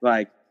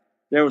 Like,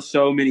 there were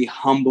so many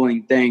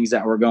humbling things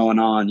that were going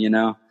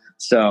on,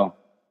 So,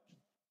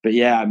 but,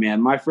 yeah,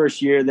 man, my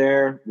first year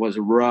there was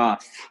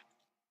rough.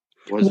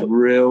 Was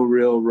real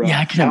rough.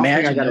 Yeah, I can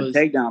imagine. I got a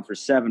takedown for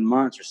 7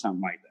 months or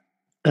something like that.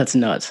 That's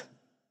nuts.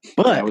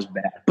 But that was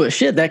bad. But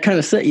shit, that kind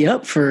of set you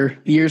up for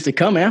years to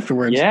come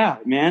afterwards. Yeah,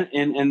 man.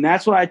 And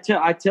that's what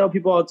I tell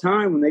people all the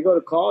time when they go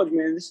to college,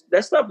 man,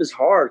 that stuff is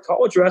hard.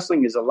 College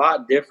wrestling is a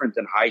lot different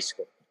than high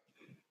school.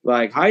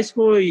 Like high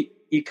school,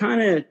 you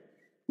kind of,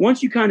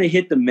 once you kind of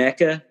hit the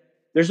mecca,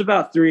 there's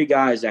about 3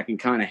 guys that can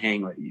kind of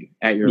hang with you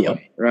at your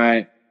weight,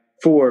 right?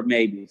 4,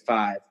 maybe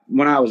 5.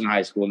 When I was in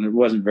high school, and there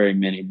wasn't very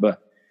many,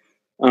 but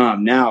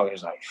Now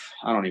there's like,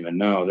 I don't even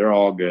know. They're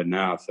all good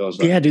now. It feels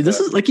like. Yeah, dude, this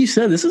is, like you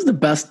said, this is the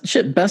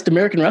best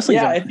American wrestling.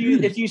 Yeah,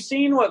 if you've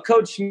seen what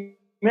Coach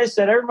Smith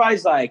said,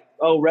 everybody's like,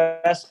 oh,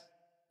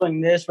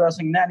 wrestling this,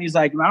 wrestling that. And he's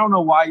like, I don't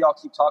know why y'all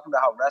keep talking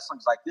about how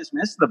wrestling's like this.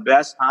 Man, this is the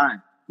best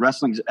time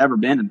wrestling's ever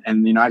been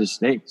in the United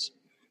States.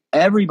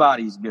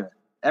 Everybody's good.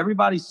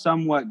 Everybody's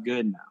somewhat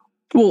good now.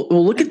 Well,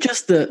 look at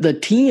just the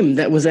team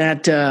that was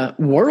at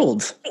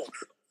Worlds.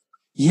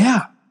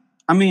 Yeah.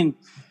 I mean,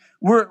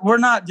 we're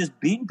not just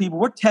beating people.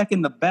 We're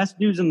teching the best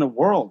dudes in the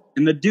world.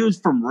 And the dudes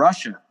from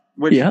Russia,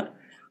 which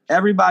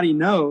everybody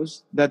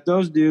knows that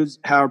those dudes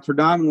are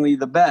predominantly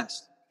the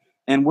best.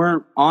 And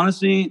we're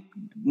honestly,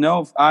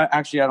 I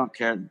don't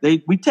care.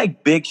 We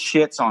take big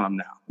shits on them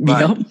now.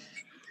 But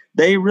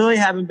they really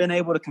haven't been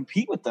able to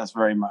compete with us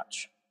very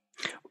much.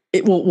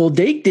 Well,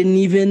 Dake didn't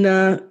even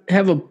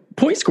have a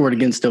point scored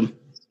against him.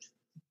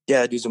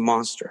 Yeah, dude's a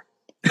monster.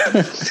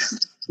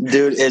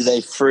 Dude is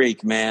a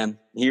freak, man.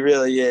 He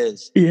really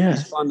is. Yeah.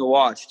 He's fun to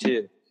watch,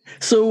 too.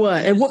 So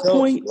at what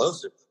point?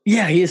 Explosive.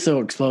 Yeah, he is so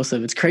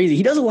explosive. It's crazy.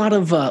 He does a lot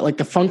of like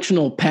the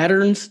functional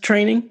patterns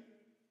training.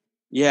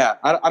 Yeah.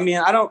 I mean,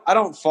 I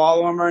don't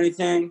follow him or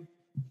anything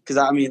because,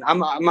 I mean, I'm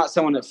not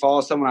someone that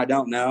follows someone I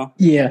don't know.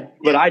 Yeah.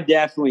 But I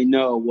definitely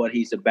know what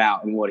he's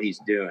about and what he's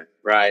doing,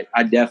 right?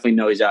 I definitely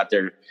know he's out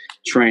there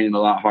training a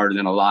lot harder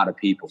than a lot of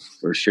people,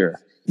 for sure.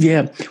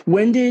 Yeah.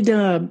 When did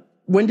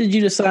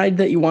you decide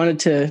that you wanted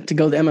to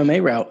go the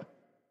MMA route?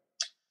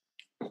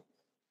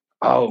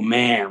 Oh,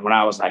 man, when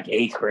I was like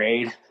 8th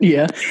grade.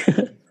 Yeah.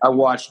 I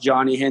watched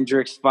Johnny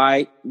Hendricks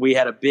fight. We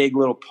had a big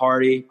little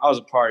party. I was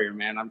a partier,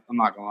 man. I'm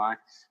not going to lie.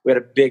 We had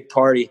a big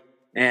party,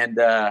 and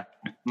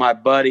my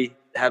buddy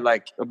had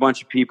like a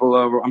bunch of people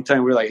over. I'm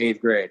telling you, we were like 8th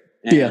grade.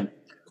 And,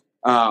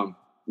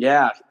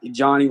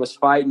 Johnny was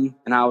fighting,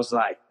 and I was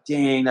like,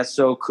 dang, that's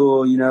so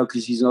cool,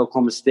 because he's an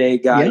Oklahoma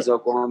State guy. Yep. He's an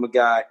Oklahoma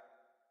guy.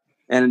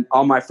 And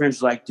all my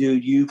friends were like,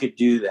 dude, you could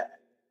do that.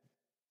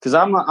 Because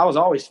I was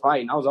always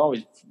fighting. I was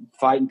always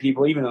fighting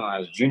people, even though I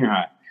was junior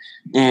high.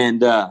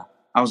 And I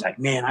was like,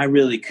 man, I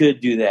really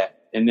could do that.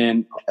 And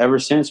then ever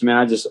since, man,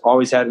 I just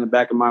always had in the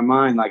back of my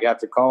mind, like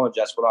after college,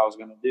 that's what I was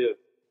going to do.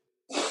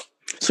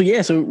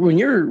 So when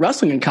you're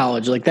wrestling in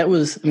college, like that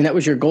was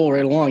your goal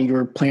right along. You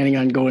were planning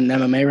on going the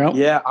MMA route?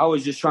 Yeah, I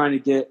was just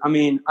trying to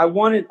I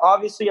wanted,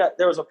 obviously,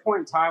 there was a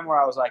point in time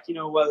where I was like,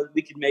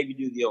 we could maybe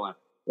do the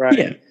Olympic, right?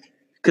 Yeah.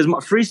 Because my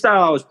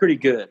freestyle, I was pretty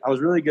good. I was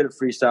really good at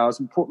freestyle. It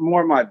was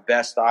more my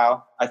best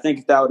style. I think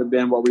if that would have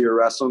been what we were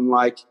wrestling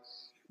like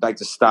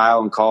the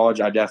style in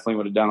college, I definitely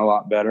would have done a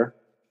lot better.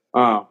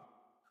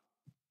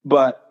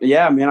 But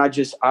yeah, man, I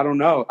don't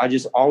know. I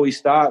just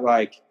always thought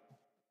like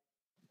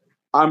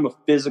I'm a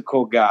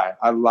physical guy.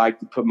 I like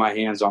to put my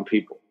hands on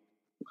people.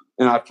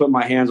 And I put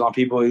my hands on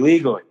people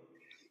illegally.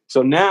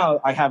 So now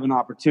I have an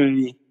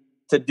opportunity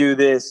to do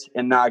this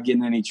and not get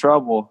in any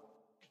trouble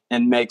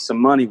and make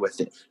some money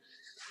with it.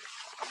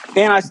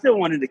 And I still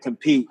wanted to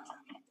compete.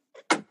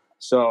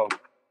 So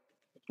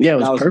yeah,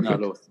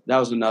 that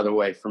was another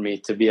way for me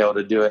to be able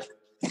to do it.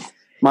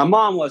 My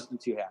mom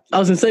wasn't too happy. I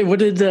was going to say, what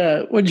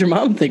did your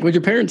mom think? What did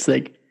your parents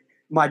think?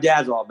 My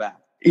dad's all back.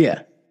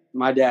 Yeah.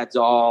 My dad's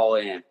all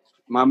in.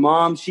 My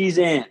mom, she's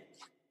in.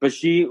 But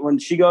when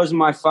she goes to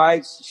my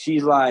fights,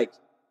 she's like,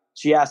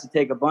 she has to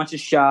take a bunch of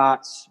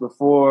shots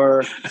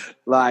before,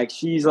 like,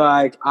 she's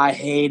like, I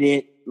hate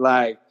it.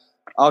 Like,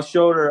 I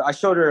showed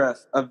her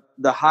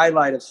the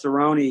highlight of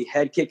Cerrone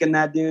head kicking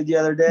that dude the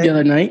other day. The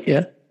other night,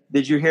 yeah.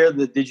 Did you hear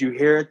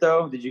it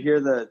though? Did you hear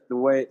the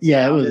way it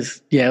sounded?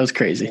 It was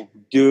crazy.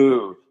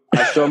 Dude,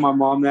 I showed my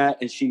mom that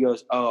and she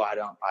goes, oh, I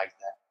don't like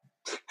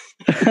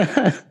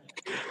that.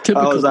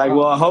 I was like,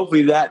 well,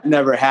 hopefully that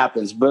never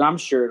happens, but I'm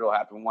sure it'll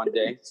happen one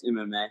day. It's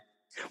MMA.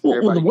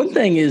 Well, the one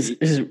thing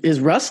is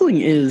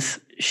wrestling is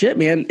shit,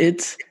 man.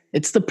 It's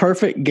the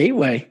perfect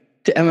gateway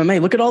to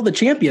MMA. Look at all the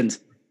champions.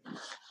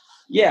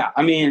 Yeah,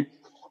 I mean,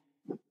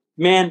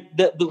 man,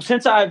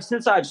 since I've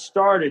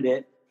started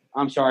it,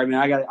 I'm sorry,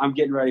 man. I'm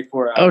getting ready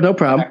for no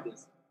problem.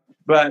 Practice.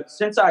 But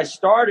since I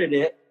started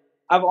it,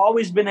 I've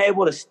always been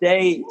able to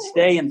stay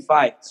in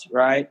fights,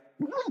 right?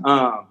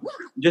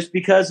 Just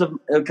because of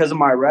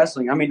my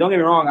wrestling. I mean, don't get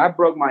me wrong. I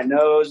broke my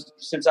nose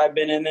since I've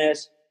been in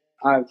this.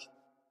 I've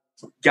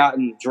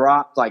gotten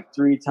dropped like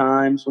 3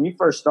 times. When you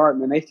first start,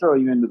 man, they throw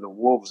you into the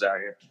wolves out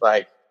here.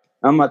 Like,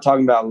 I'm not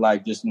talking about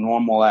like just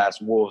normal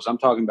ass wolves. I'm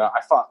talking about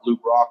I fought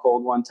Luke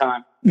Rockhold one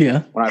time.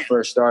 Yeah. When I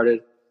first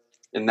started,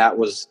 and that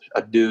was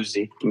a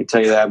doozy. Let me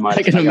tell you that much.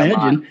 I can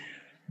imagine.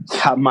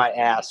 Got my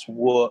ass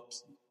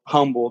whooped,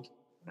 humbled.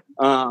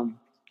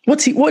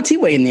 What's he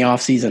weigh in the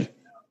off season?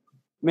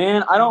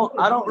 Man, I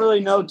don't really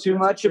know too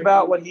much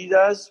about what he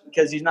does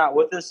because he's not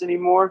with us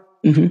anymore.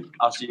 Mm-hmm.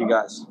 I'll see you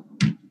guys.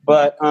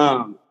 But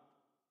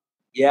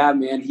yeah,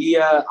 man,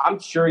 I'm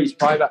sure he's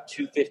probably about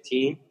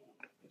 215.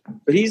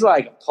 But he's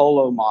like a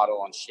polo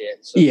model and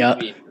shit. So yeah. I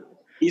mean,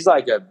 he's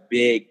like a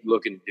big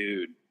looking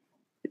dude.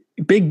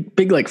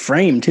 Big like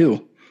frame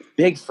too.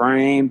 Big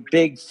frame,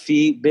 big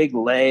feet, big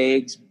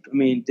legs. I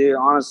mean, dude,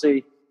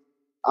 honestly,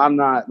 I'm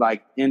not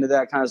like into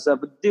that kind of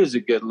stuff, but dude's a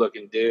good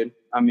looking dude.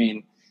 I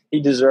mean,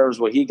 he deserves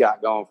what he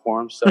got going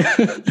for him. So,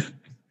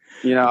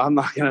 I'm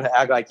not going to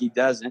act like he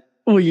doesn't.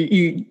 Well,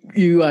 you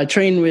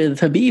train with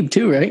Habib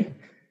too, right?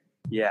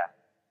 Yeah.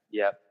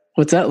 Yep.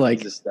 What's that like?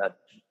 He's a stud.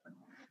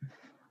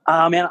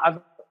 Man,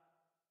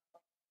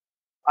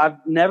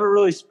 I've never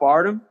really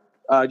sparred him,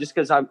 just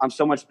because I'm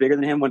so much bigger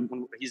than him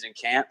when he's in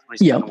camp, when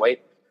he's cutting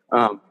weight.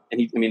 And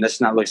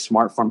that's not really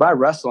smart for him, but I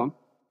wrestle him.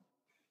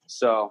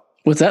 So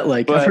what's that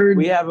like? But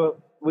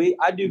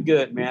I do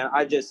good, man.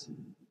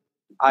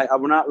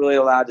 We're not really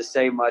allowed to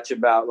say much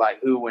about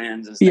like who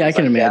wins and stuff. Yeah, I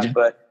can imagine.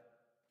 That,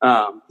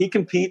 but he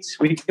competes.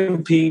 We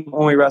compete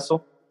when we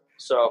wrestle.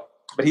 So,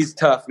 but he's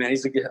tough, man.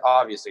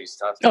 Obviously he's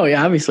tough. Oh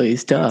yeah, obviously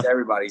he's tough. He's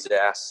everybody's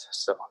ass.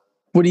 So,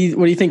 what do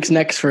you think's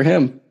next for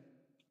him?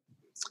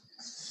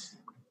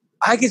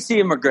 I could see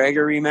a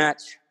McGregor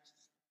rematch.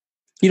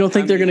 You don't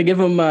think they're going to give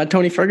him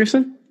Tony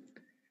Ferguson?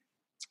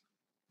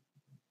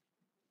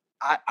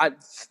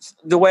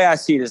 The way I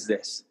see it is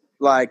this: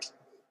 like,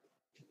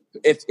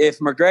 if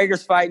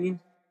McGregor's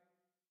fighting,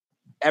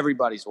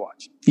 everybody's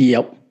watching.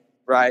 Yep.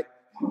 Right.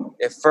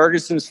 If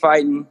Ferguson's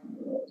fighting,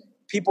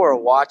 people are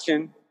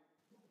watching,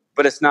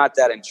 but it's not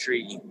that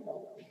intriguing,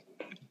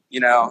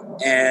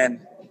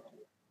 And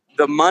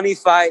the money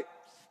fight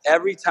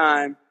every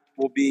time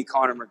will be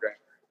Conor McGregor.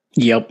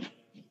 Yep.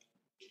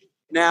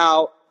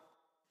 Now,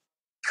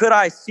 could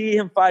I see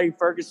him fighting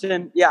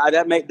Ferguson? Yeah,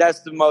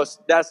 that's the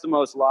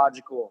most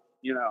logical,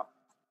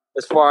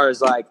 as far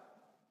as like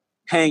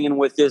hanging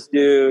with this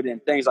dude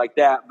and things like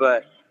that.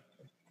 But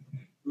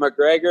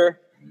McGregor,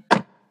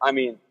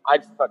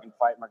 I'd fucking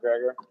fight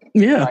McGregor.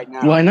 Yeah, right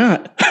now. Why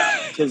not?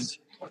 Because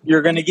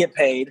you're gonna get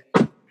paid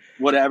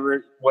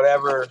whatever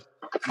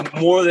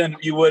more than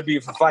you would be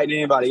for fighting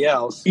anybody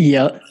else.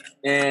 Yeah.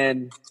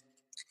 And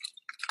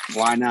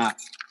why not?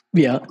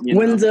 Yeah.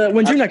 When's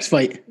your next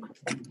fight?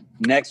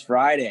 Next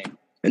Friday.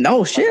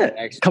 Oh shit!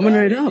 Coming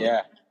Friday. Right up.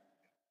 Yeah.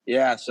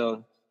 Yeah.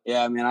 So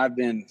yeah,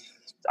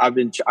 I've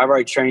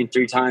already trained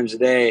 3 times a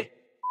day.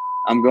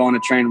 I'm going to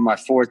train my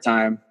 4th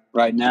time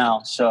right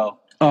now. So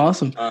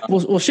awesome.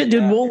 Well, shit,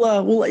 dude. We'll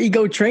let you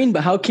go train,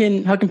 but how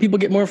can people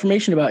get more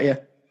information about you?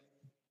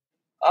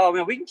 Oh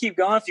man, we can keep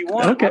going if you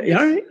want. Okay.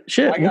 All right.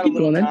 Shit. I got a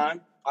little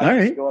time. All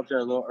right. Go up there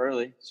a little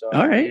early. So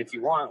all right. If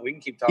you want, we can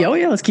keep talking.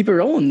 Yeah, let's keep it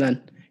rolling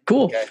then.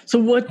 Cool. Okay. So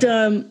what?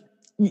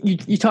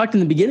 You talked in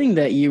the beginning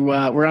that you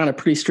were on a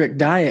pretty strict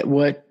diet.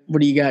 What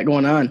do you got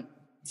going on?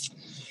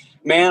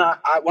 Man,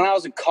 when I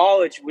was in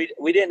college,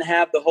 we didn't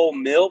have the whole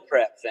meal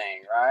prep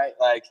thing, right?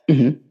 Like,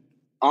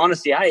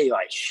 honestly, I ate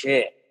like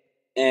shit,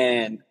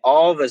 and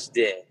all of us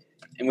did.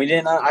 And we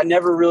didn't. I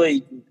never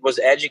really was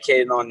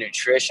educated on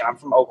nutrition. I'm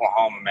from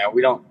Oklahoma, man.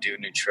 We don't do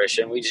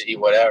nutrition. We just eat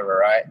whatever,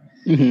 right?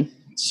 Mm-hmm.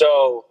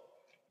 So,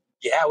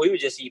 yeah, we would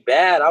just eat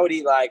bad. I would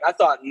eat I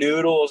thought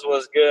noodles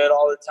was good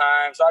all the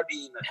time. So I'd be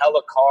eating a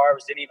hella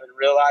carbs, didn't even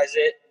realize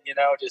it,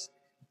 just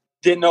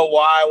didn't know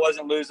why I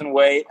wasn't losing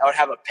weight. I would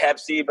have a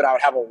Pepsi, but I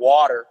would have a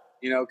water,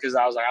 because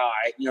I was like, all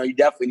right, you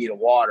definitely need a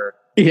water.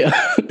 Yeah.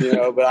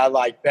 But I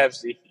like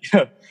Pepsi.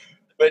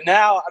 But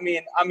now,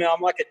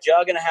 I'm like a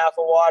jug and a half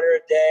of water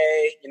a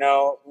day,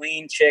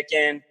 lean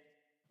chicken,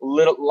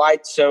 little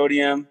light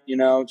sodium,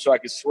 so I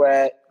could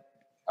sweat.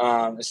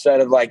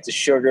 Instead of like the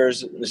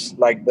sugars,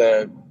 like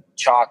the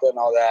chocolate and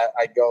all that,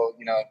 I go,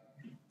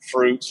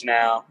 fruits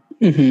now.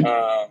 Mm-hmm.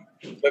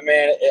 But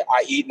man,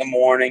 I eat in the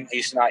morning. I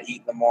used to not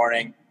eat in the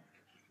morning.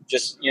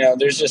 Just,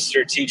 there's just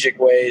strategic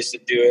ways to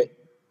do it.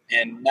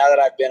 And now that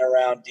I've been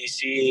around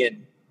DC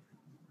and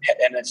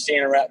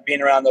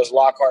being around those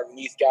Lockhart and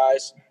Neath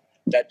guys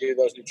that do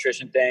those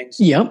nutrition things,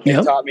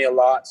 it taught me a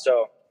lot.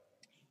 So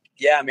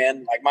yeah,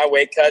 man, like my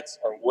weight cuts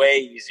are way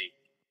easy.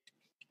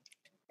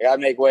 I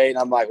make weight and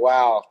I'm like,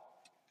 wow.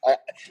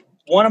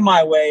 One of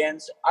my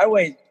weigh-ins, I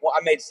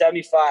made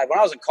 75. When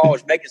I was in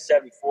college, making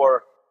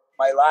 74,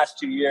 my last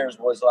 2 years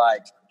was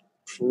like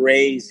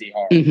crazy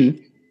hard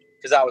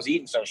because I was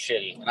eating so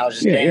shitty and I was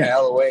just gaining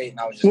hell of weight. And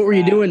I was just what were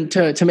you doing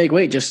to make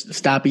weight? Just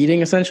stop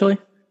eating, essentially?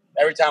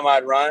 Every time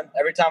I'd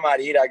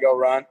eat, I'd go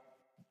run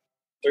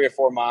 3 or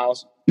 4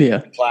 miles.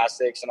 Yeah.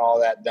 Plastics and all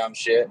that dumb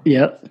shit.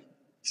 Yeah.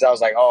 So I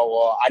was like, oh,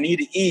 well, I need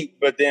to eat,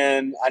 but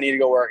then I need to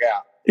go work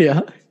out.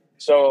 Yeah.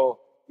 So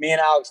me and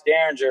Alex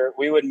Derringer,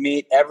 we would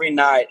meet every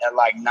night at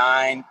like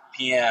 9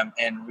 p.m.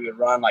 and we would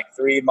run like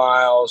 3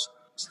 miles,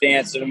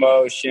 stance in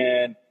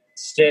motion,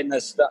 sit in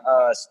the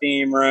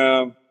steam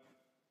room,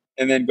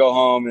 and then go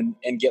home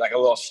and get like a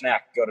little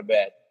snack, go to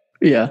bed.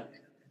 Yeah.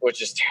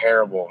 Which is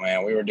terrible,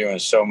 man. We were doing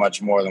so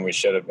much more than we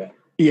should have been.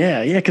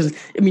 Yeah, because,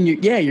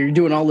 you're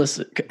doing all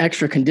this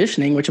extra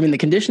conditioning, which, the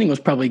conditioning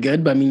was probably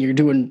good, but, you're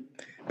doing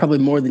probably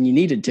more than you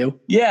needed to.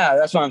 Yeah,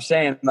 that's what I'm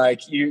saying.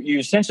 Like, you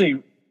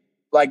essentially,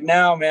 like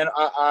now, man,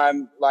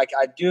 I'm like,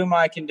 I do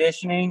my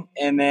conditioning,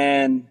 and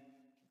then,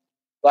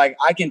 like,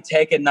 I can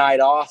take a night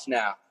off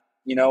now,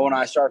 when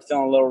I start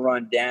feeling a little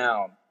run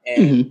down,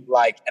 and,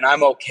 and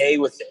I'm okay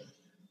with it.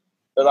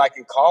 But, like,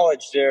 in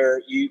college,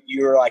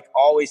 you're, like,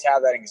 always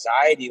have that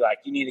anxiety, like,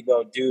 you need to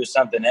go do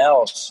something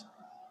else.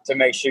 to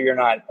make sure you're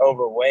not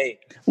overweight.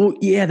 Well,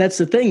 yeah, that's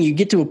the thing. You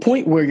get to a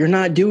point where you're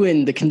not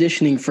doing the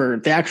conditioning for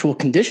the actual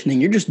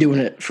conditioning. You're just doing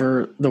it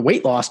for the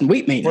weight loss and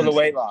weight maintenance. For the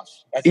weight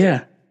loss. That's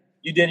yeah. it.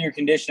 You did your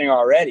conditioning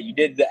already. You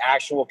did the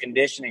actual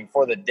conditioning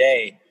for the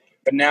day,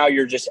 but now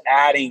you're just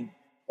adding,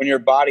 when your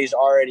body's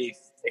already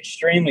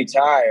extremely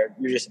tired,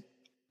 you're just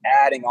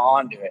adding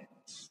on to it.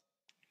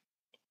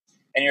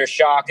 And you're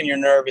shocking your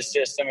nervous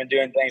system and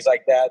doing things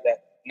like that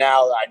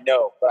now I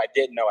know, but I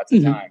didn't know at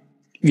the time.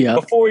 Yeah.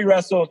 Before we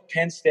wrestled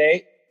Penn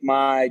State,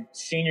 my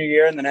senior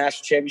year in the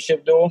national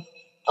championship duel,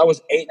 I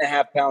was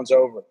 8.5 pounds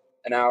over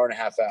an hour and a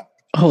half out.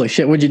 Holy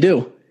shit. What'd you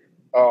do?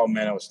 Oh,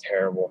 man, it was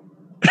terrible.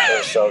 It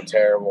was so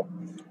terrible.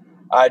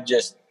 I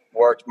just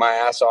worked my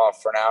ass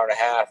off for an hour and a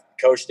half.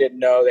 Coach didn't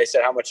know. They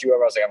said, how much you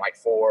ever? I was like, I'm like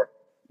 4.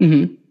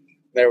 Mm-hmm.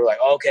 They were like,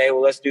 okay,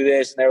 well, let's do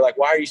this. And they were like,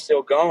 why are you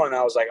still going?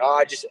 I was like,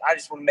 I just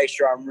want to make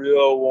sure I'm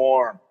real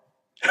warm.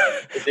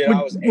 Dude,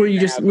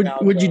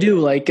 What'd you do?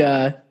 Like,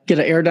 get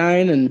an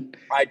Airdyne and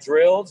I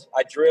drilled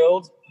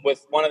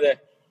with one of the,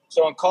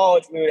 so in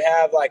college we would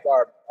have like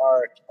our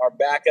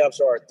backups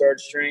or our third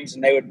strings,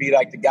 and they would be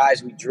like the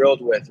guys we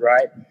drilled with,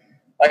 right?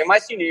 Like in my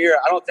senior year,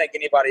 I don't think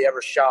anybody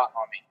ever shot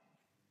on me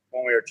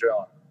when we were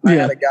drilling. I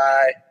had a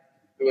guy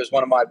who was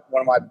one of my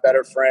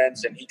better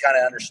friends, and he kind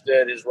of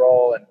understood his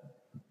role, and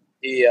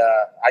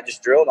I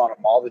just drilled on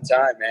him all the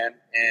time, man.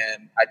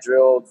 And I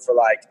drilled for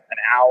like an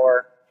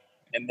hour,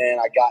 and then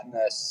I got in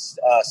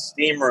a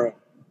steam room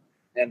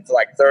and for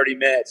like 30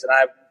 minutes, and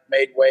I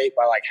made weight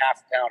by like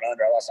half a pound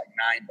under. I lost like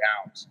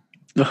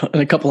 9 pounds.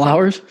 In a couple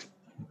hours?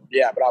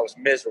 Yeah, but I was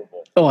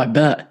miserable. Oh, I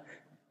bet.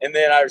 And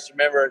then I just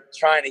remember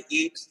trying to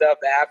eat stuff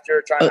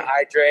after, trying to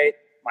hydrate.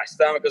 My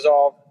stomach was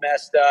all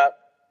messed up.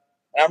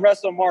 And I'm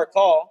wrestling Mark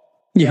Hall,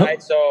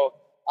 right? So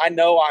I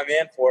know I'm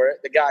in for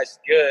it. The guy's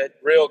good,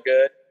 real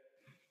good.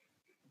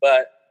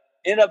 But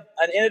I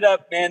ended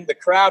up, man, the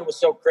crowd was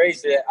so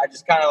crazy that I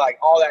just kind of like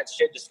all that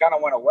shit just kind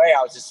of went away.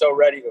 I was just so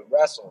ready to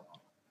wrestle.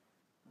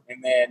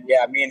 And then,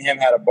 yeah, me and him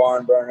had a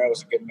barn burner. It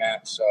was a good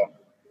match, so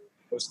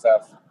it was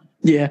tough.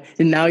 Yeah,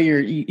 and now do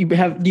you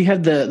have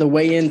the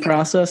weigh-in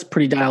process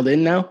pretty dialed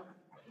in now?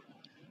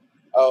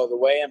 Oh, the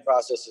weigh-in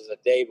process is a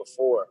day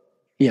before.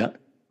 Yeah.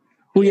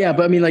 Well, yeah,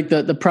 but I mean, like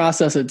the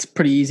process, it's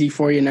pretty easy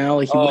for you now.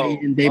 Like you weigh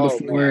in day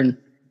before and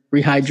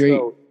rehydrate.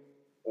 So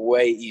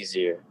way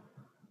easier.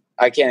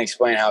 I can't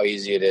explain how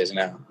easy it is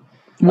now.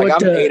 Like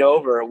I'm 8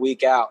 over a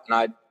week out,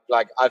 and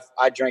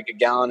I drank 1.5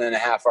 gallons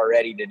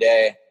already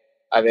today.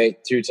 I've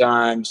ate 2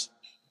 times,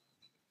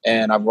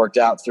 and I've worked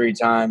out 3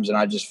 times, and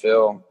I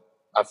feel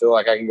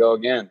like I can go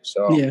again.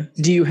 So yeah.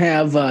 Do you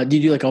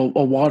do like a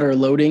water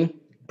loading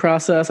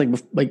process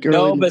like early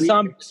no, but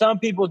some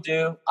people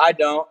do. I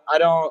don't.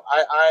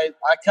 I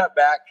cut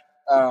back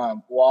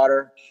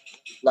water.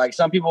 Like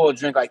some people will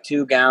drink like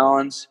 2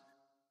 gallons,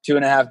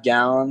 2.5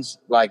 gallons,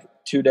 like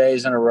 2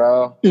 days in a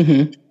row.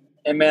 Mm-hmm.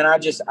 And man,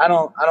 I'm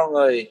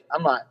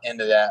not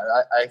into that.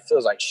 I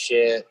feels like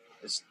shit.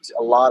 It's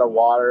a lot of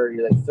water.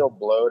 You feel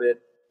bloated.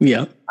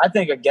 Yeah. I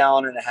think 1.5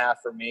 gallons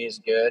for me is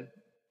good.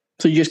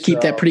 So you just keep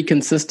that pretty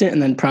consistent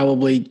and then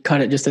probably cut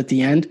it just at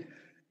the end?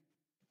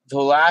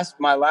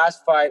 My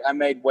last fight, I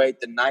made weight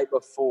the night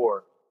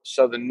before.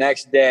 So the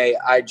next day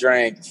I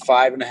drank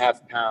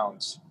 5.5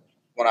 pounds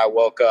when I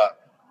woke up.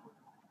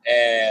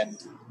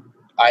 And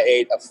I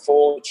ate a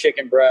full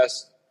chicken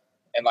breast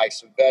and like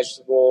some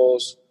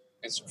vegetables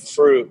and some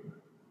fruit,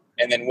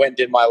 and then went and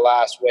did my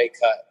last weight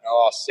cut, and I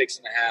lost 6.5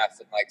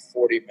 in like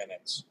 40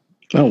 minutes.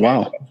 Oh,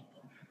 wow.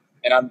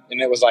 And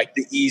it was like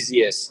the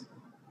easiest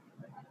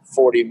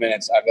 40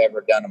 minutes I've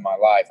ever done in my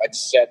life. I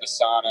just sat in a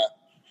sauna.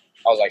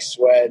 I was like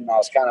sweating. I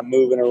was kind of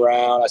moving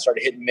around. I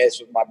started hitting mitts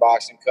with my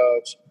boxing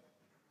coach.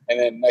 And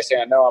then next thing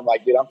I know, I'm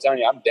like, dude, I'm telling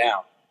you, I'm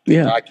down.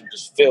 Yeah. And I can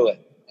just feel it.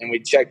 And we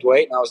checked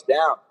weight, and I was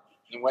down.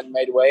 And went and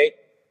made weight.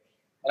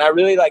 And I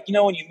really like,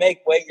 when you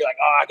make weight, you're like,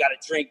 I got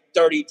to drink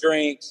 30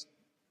 drinks.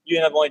 You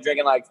end up only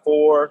drinking like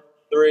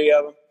 3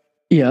 of them.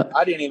 Yeah.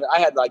 I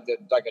had like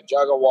a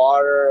jug of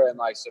water and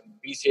like some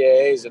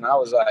BCAAs, and I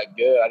was like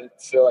good. I didn't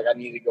feel like I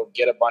needed to go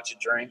get a bunch of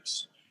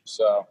drinks.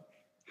 So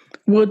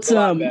what's a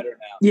lot better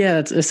now. Yeah,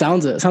 it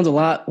sounds a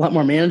lot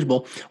more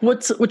manageable.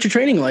 What's your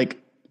training like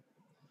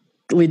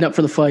leading up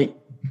for the fight?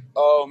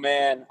 Oh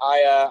man,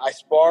 I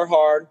spar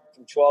hard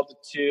from 12 to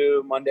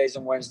 2 Mondays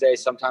and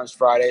Wednesdays, sometimes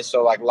Fridays.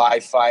 So like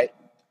live fight,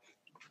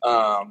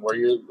 where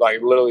you're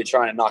like literally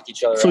trying to knock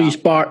each other out. So you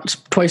spar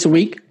twice a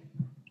week?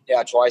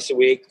 Yeah, twice a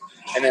week.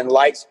 And then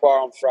light spar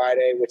on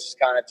Friday, which is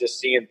kind of just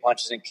seeing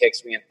punches and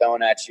kicks being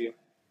thrown at you.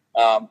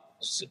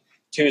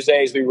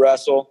 Tuesdays we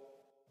wrestle.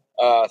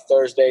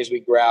 Thursdays we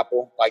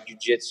grapple, like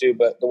jiu-jitsu,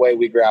 but the way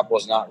we grapple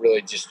is not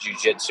really just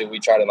jiu-jitsu. We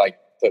try to like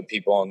put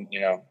people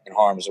in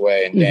harm's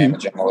way and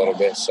damage them a little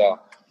bit. So,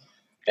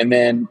 and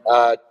then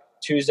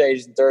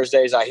Tuesdays and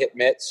Thursdays I hit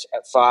mitts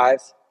at 5.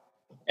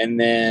 And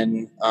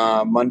then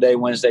Monday,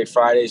 Wednesday,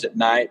 Fridays at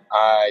night,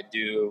 I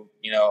do,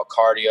 a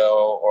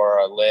cardio or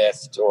a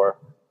lift or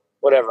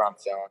whatever I'm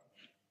feeling.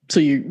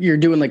 So you're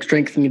doing like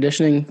strength and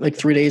conditioning like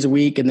 3 days a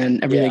week, and then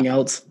everything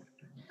else?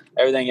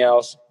 Everything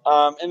else.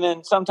 And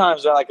then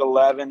sometimes at like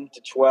 11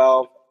 to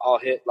 12, I'll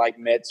hit like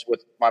mitts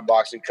with my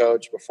boxing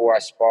coach before I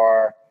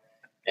spar.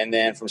 And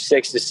then from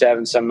 6 to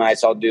 7, some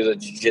nights I'll do the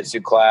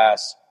jiu-jitsu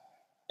class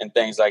and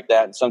things like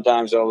that. And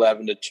sometimes at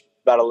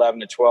about 11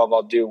 to 12,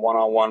 I'll do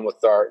one-on-one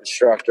with our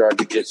instructor, our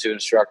jiu-jitsu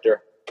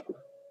instructor.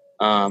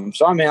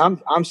 So I mean,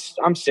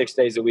 I'm 6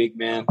 days a week,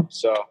 man.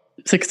 So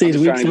 6 days a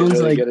week sounds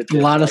really like a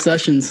lot of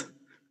sessions.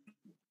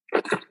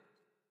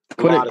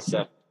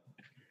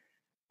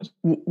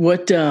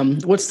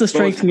 What's the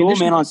strength and conditioning?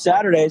 Man, on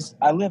Saturdays,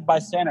 I live by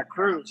Santa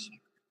Cruz.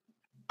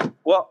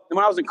 Well,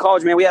 when I was in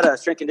college, man, we had a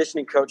strength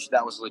conditioning coach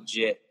that was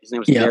legit. His name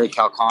was Gary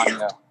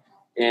Calcagno.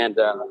 And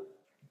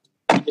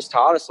he just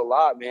taught us a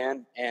lot,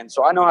 man. And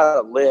so I know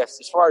how to lift.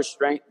 As far as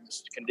strength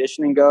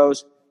conditioning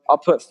goes, I'll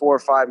put 4 or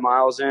 5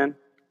 miles in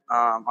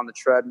on the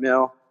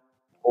treadmill.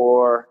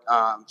 Or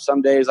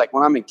some days, like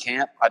when I'm in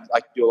camp, I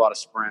like to do a lot of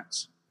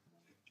sprints.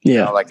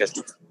 Yeah.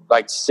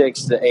 Like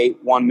 6 to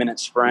 8 1-minute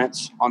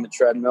sprints on the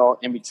treadmill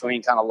in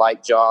between, kind of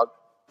light jog.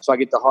 So I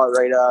get the heart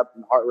rate up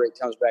and the heart rate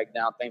comes back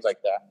down, things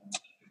like that.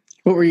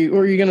 What were you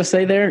going to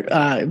say there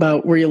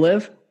about where you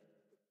live?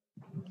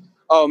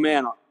 Oh,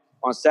 man.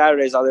 On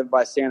Saturdays, I live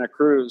by Santa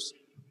Cruz.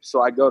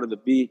 So I go to the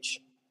beach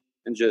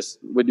and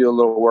we do a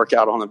little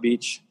workout on the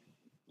beach,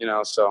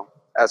 so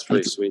that's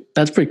pretty sweet.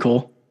 That's pretty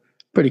cool.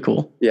 Pretty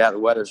cool. Yeah, the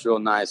weather's real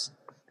nice.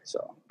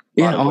 So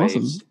yeah,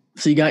 awesome. Waves.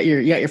 So you got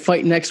your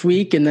fight next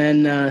week, and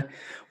then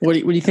what are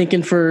you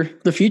thinking for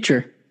the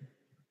future?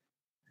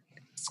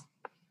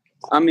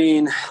 I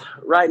mean,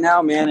 right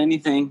now, man,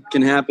 anything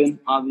can happen.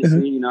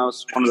 Obviously,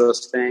 it's one of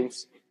those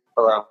things.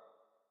 Hello.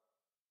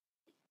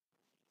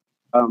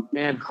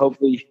 Man,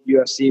 hopefully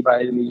UFC by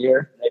the end of the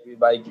year, maybe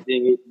by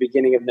the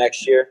beginning of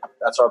next year.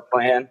 That's our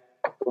plan.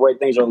 The way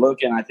things are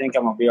looking, I think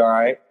I'm gonna be all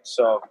right.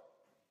 So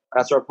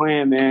that's our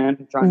plan,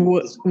 man. Trying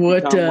to become one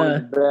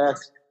of the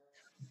best.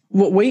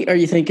 What weight are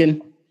you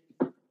thinking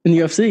in the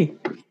UFC?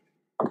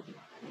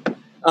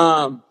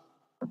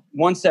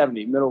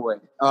 170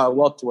 middleweight,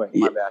 welterweight.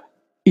 My bad.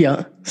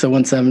 Yeah, so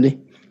 170.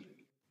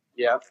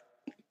 Yeah.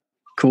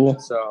 Cool.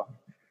 So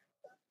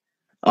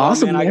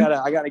awesome, man.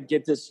 I gotta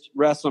get this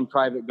wrestling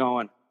private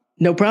going.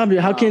 No problem.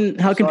 How can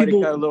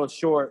people cut a little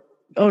short?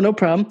 Oh, no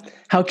problem.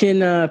 How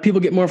can people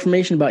get more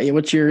information about you?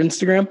 What's your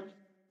Instagram?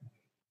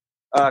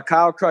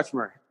 Kyle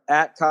Crutchmer,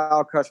 at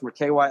Kyle Crutchmer,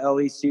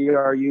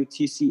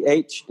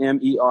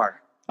 KyleCrutchmer.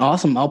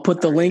 Awesome. I'll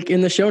put the link in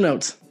the show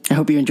notes. I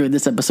hope you enjoyed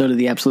this episode of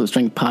the Absolute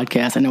Strength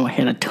Podcast. I know I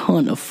had a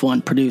ton of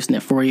fun producing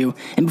it for you.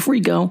 And before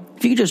you go,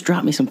 if you could just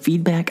drop me some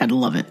feedback, I'd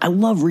love it. I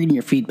love reading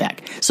your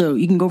feedback. So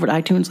you can go over to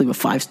iTunes, leave a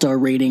 5-star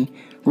rating,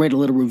 write a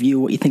little review,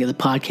 what you think of the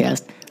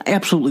podcast. I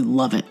absolutely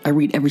love it. I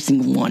read every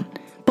single one.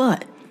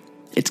 But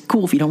it's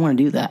cool if you don't want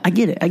to do that. I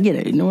get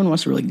it. No one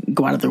wants to really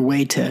go out of their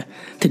way to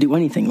do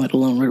anything, let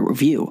alone write a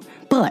review.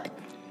 But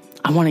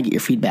I want to get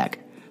your feedback.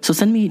 So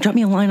drop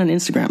me a line on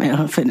Instagram at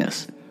Hunt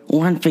Fitness,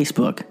 or on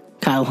Facebook,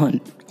 Kyle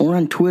Hunt, or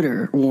on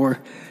Twitter, or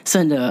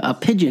send a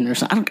pigeon or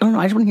something. I don't know.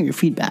 I just want to hear your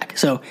feedback.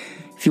 So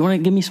if you want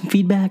to give me some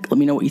feedback, let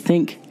me know what you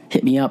think.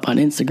 Hit me up on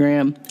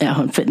Instagram at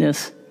Hunt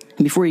Fitness.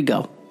 And before you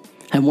go,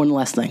 I have one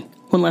last thing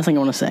I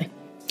want to say.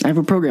 I have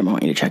a program I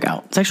want you to check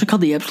out. It's actually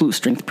called the Absolute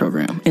Strength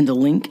Program, and the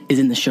link is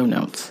in the show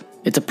notes.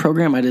 It's a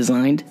program I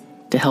designed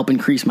to help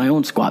increase my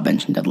own squat,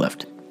 bench, and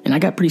deadlift. And I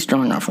got pretty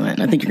strong off of it,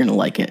 and I think you're going to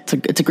like it.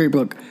 It's a great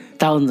book.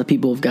 Thousands of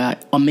people have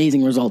got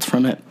amazing results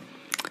from it.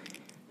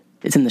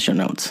 It's in the show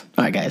notes.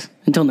 All right, guys.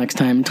 Until next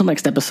time, until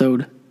next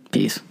episode,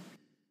 peace.